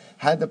Yoshia,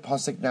 had the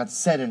pasuk not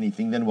said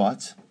anything, then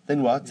what?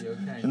 Then what?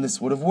 Okay. Then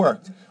this would have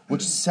worked.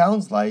 Which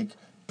sounds like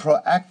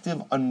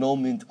proactive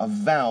annulment of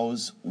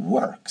vows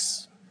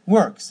works.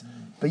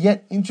 But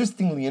yet,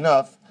 interestingly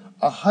enough,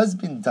 a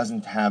husband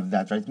doesn't have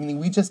that, right? Meaning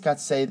we just got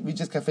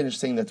finished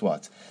saying that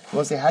what?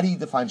 We'll say, how do you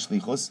define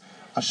shlichus?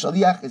 A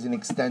shaliach is an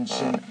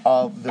extension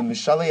of the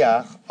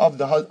mishaliach of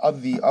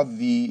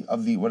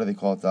the what do they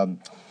call it?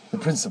 The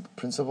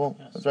principle.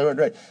 Yes. That's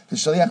right. The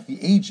shaliach, the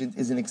agent,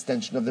 is an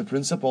extension of the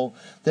principle.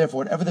 Therefore,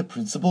 whatever the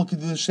principle can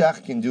do, the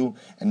shaliach can do,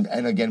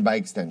 and again by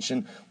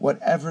extension,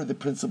 whatever the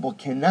principle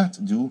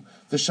cannot do,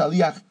 the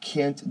shaliach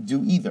can't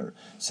do either.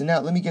 So now,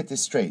 let me get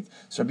this straight.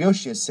 So Rabbi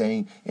Yoshia is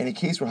saying, in a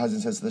case where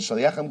husband says to the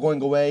shaliach, I'm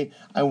going away,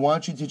 I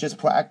want you to just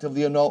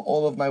proactively annul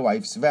all of my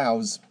wife's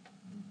vows.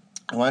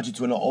 I want you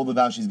to know all the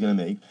vows she's going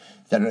to make.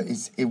 That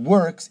it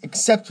works,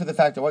 except for the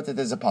fact that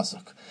there's a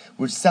pasuk,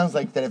 which sounds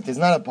like that if there's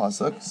not a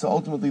pasuk, so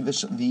ultimately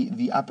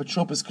the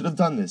apotropos could have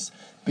done this,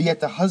 but yet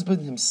the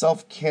husband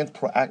himself can't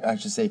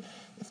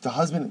if the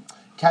husband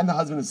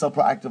himself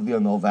proactively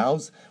annul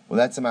vows? Well,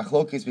 that's a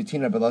machlokes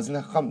between Rabbi Elazar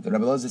and Chacham. The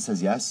Rabbi Elazar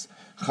says yes,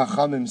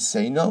 Chachamim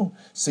say no.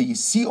 So you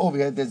see over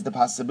here, there's the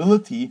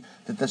possibility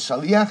that the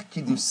shaliach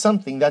can do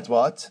something that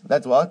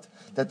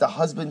the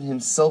husband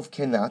himself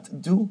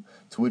cannot do.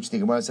 To which the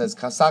Gemara says,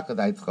 Kasaka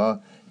daitcha.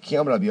 Maybe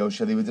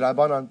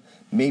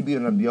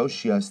when Rabbi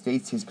Yoshia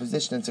states his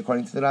position, it's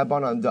according to the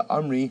Rabbanan, the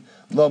Amri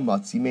lo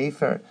matzi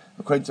mefer.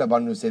 According to the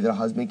Rabbanan, who say that a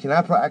husband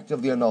cannot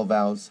proactively annul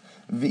vows.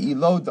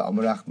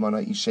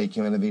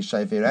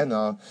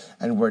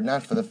 And were it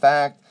not for the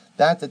fact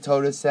that the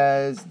Torah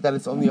says that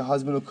it's only a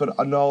husband who could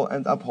annul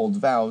and uphold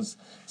vows.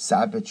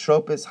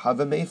 Apotropos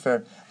have a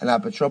mefer, and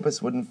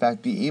apotropos would in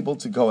fact be able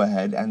to go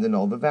ahead and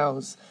annul the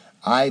vows.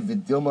 I the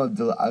Dilma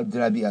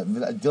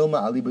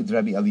alibu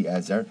Rabbi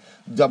Eliezer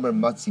Damer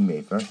Matzi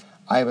Mefer.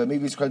 I have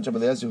maybe it's Rabbi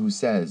Eliezer who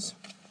says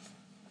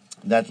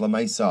that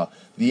Lamaisa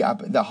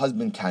the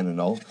husband can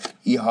annul.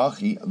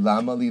 Ihachi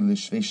lamali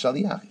lishvei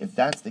shaliach. If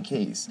that's the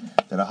case,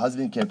 that a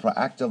husband can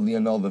proactively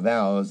annul the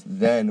vows,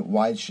 then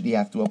why should he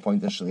have to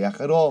appoint a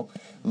shaliach at all?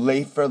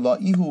 Leifer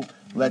la'ihu.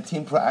 Let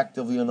him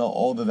proactively annul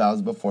all the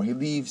vows before he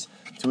leaves.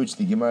 To which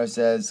the Gemara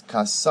says,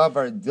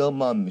 Kasavar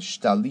Dilma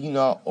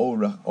Mishtalina O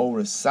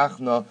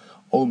Resachna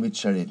O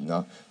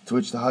Micharidna. To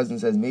which the husband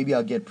says, maybe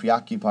I'll get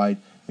preoccupied,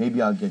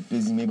 maybe I'll get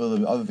busy, maybe there'll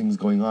be other things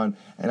going on,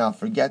 and I'll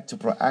forget to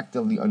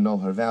proactively annul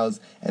her vows,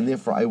 and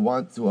therefore I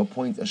want to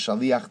appoint a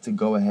shaliach to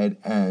go ahead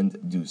and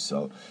do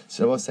so.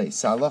 So we'll say,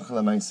 Salach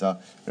Lamaisa.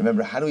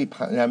 Remember,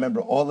 remember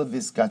all of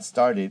this got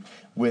started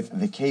with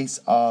the case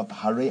of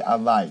Hare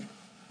Alai.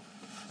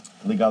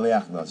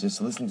 Just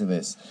listen to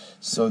this.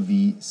 So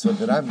the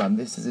Rambam,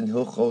 this is in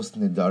Hilchos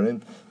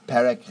Nedarim,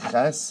 Perek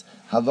Ches,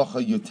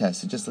 Halacha Yutes.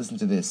 So just listen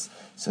to this.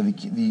 So the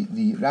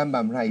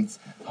Rambam writes,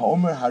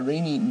 Ha'omer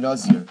Hareini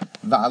Nazir,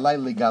 Va'alai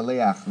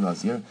Legaleach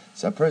Nazir.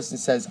 So a person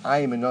says, I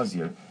am a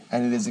Nazir,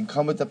 and it is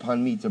incumbent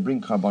upon me to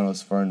bring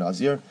karbanos for a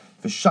Nazir.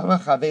 V'shama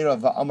chavera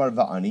va'amar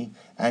va'ani,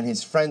 and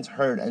his friend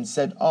heard and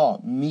said, "Oh,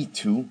 me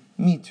too,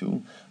 me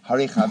too."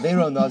 Harei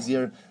chavero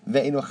nazir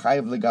ve'eno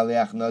chayiv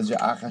legaleach nazir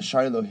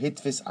achashar lo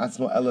hitfis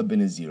atzmo ela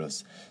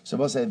b'naziros. So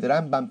we'll say the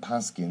Rambam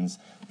paskins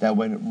that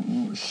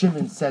when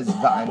Shimon says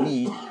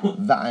va'ani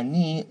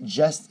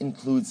just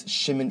includes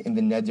Shimon in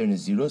the neder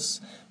nazirus,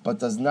 but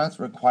does not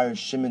require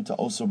Shimon to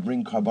also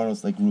bring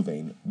karbanos like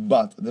Ruvain.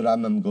 But the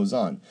Rambam goes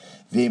on,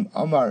 ve'im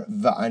amar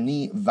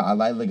va'ani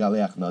va'alai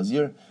legaleach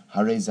nazir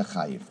harei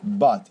zachayiv.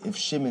 But if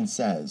Shimon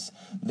says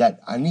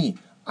that I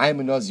am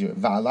a nazir,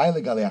 va'alai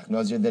legaleach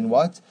nazir, then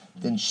what?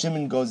 Then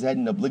Shimon goes ahead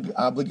and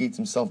obligates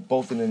himself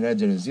both in the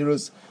neder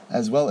nazirus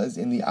as well as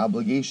in the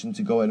obligation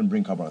to go ahead and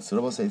bring karbanos. So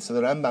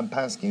the Rambam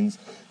paskins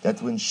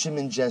that when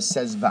Shimon just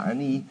says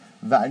va'ani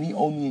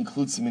only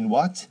includes him in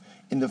what?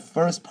 In the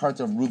first part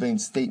of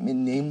Ruvain's statement,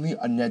 namely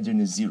a neder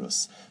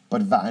nazirus.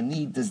 But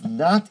va'ani does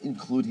not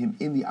include him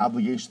in the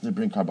obligation to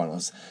bring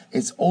karbanos.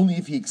 It's only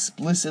if he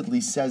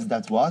explicitly says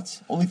that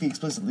what? Only if he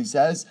explicitly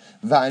says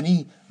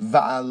va'ani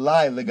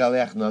va'alai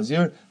legaleach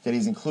nazir that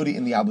he's included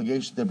in the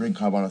obligation to bring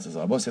karbanos as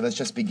well. So let's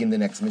just begin the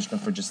next Mishnah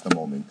for just a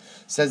moment.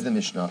 Says the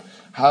Mishnah,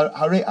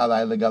 Harei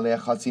alai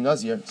legaleach chatzi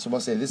nazir. So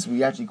we'll say this.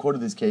 We actually quoted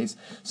this case.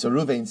 So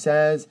Ruvain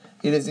says,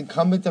 "It is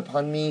incumbent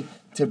upon me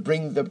to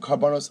bring the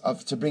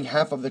karbanos to bring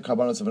half of the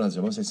karbanos of a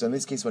nazir." So in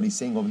this case, what he's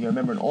saying over here,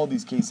 remember, in all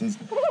these cases,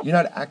 you're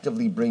not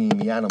actively bringing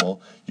the animal;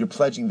 you're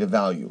pledging the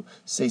value.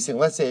 So he's saying,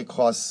 let's say it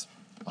costs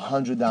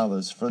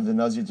 $100 for the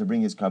nazir to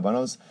bring his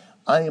karbanos.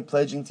 I am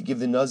pledging to give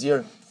the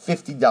nazir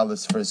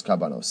 $50 for his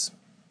karbanos.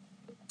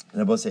 And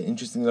I will say,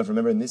 interestingly enough,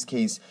 remember in this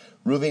case,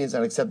 Ruvain is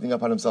not accepting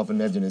upon himself a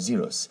neder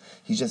nazirus.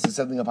 He's just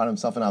accepting upon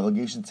himself an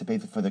obligation to pay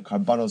for the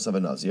karbanos of a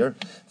nazir.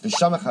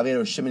 V'shama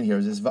chaver Shimon here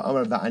is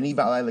va'amar va'ani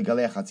va'alai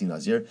legaleach chatzi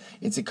nazir.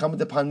 It's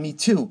incumbent upon me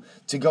too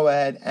to go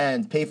ahead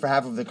and pay for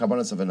half of the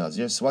karbanos of a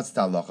nazir. So what's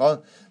the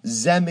halacha?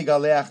 Zem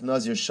megaleach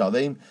nazir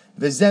shalem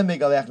v'zem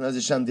megaleach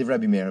nazir sham div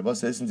Rabbi Meir.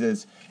 So listen to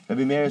this.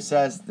 Rabbi Meir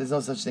says there's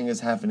no such thing as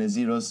half a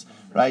nazirus,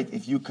 right?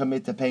 If you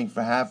commit to paying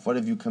for half, what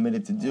have you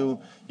committed to do?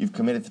 You've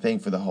committed to paying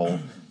for the whole.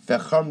 The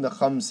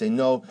Chum say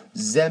no.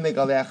 Zem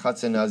megaleach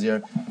chatzi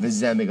nazir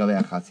v'zem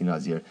megaleach chatzi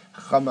nazir.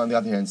 Chum on the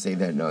other hand say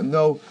that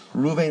no.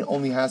 Ruvain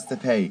only has to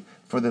pay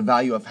for the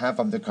value of half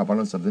of the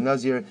karbanos of the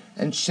nazir,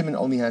 and Shimon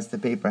only has to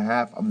pay for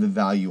half of the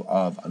value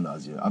of a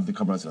nazir, of the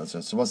karbanos of a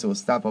nazir. So we'll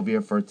stop over here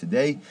for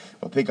today.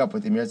 We'll pick up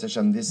with the Mir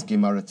Hashem this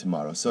Gemara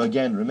tomorrow. So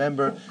again,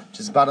 remember,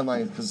 just bottom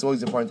line, because it's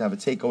always important to have a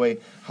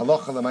takeaway.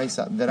 Halacha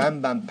l'maisa, the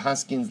Rambam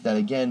paskins that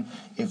again,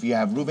 if you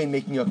have Ruvain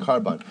making a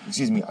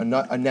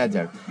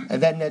neder,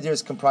 and that neder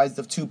is comprised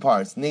of two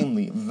parts,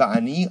 namely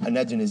va'ani, a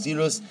neder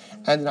nazirus,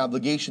 and an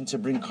obligation to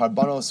bring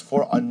karbanos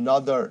for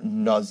another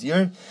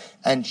nazir.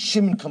 And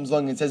Shimon comes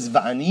along and says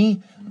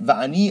va'ani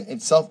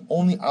itself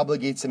only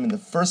obligates him in the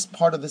first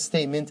part of the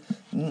statement,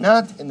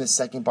 not in the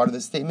second part of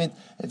the statement.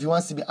 If he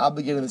wants to be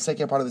obligated in the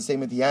second part of the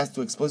statement, he has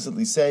to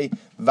explicitly say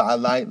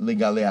va'alai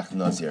legaleach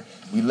nazir.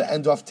 We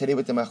end off today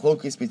with the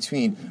machlokes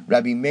between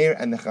Rabbi Meir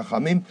and the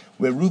Chachamim,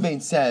 where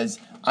Ruvain says,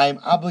 I am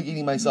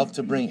obligating myself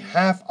to bring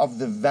half of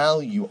the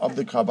value of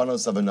the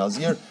karbanos of a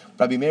nazir.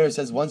 Rabbi Meir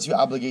says, once you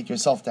obligate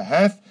yourself to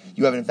half,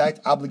 you have in fact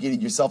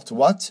obligated yourself to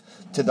what?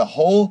 To the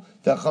whole.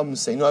 The Chachamim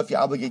say, no, if you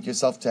obligate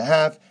yourself to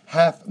half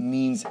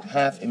means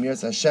half. Emir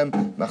Hashem,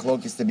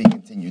 machlokes to be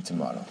continued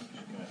tomorrow.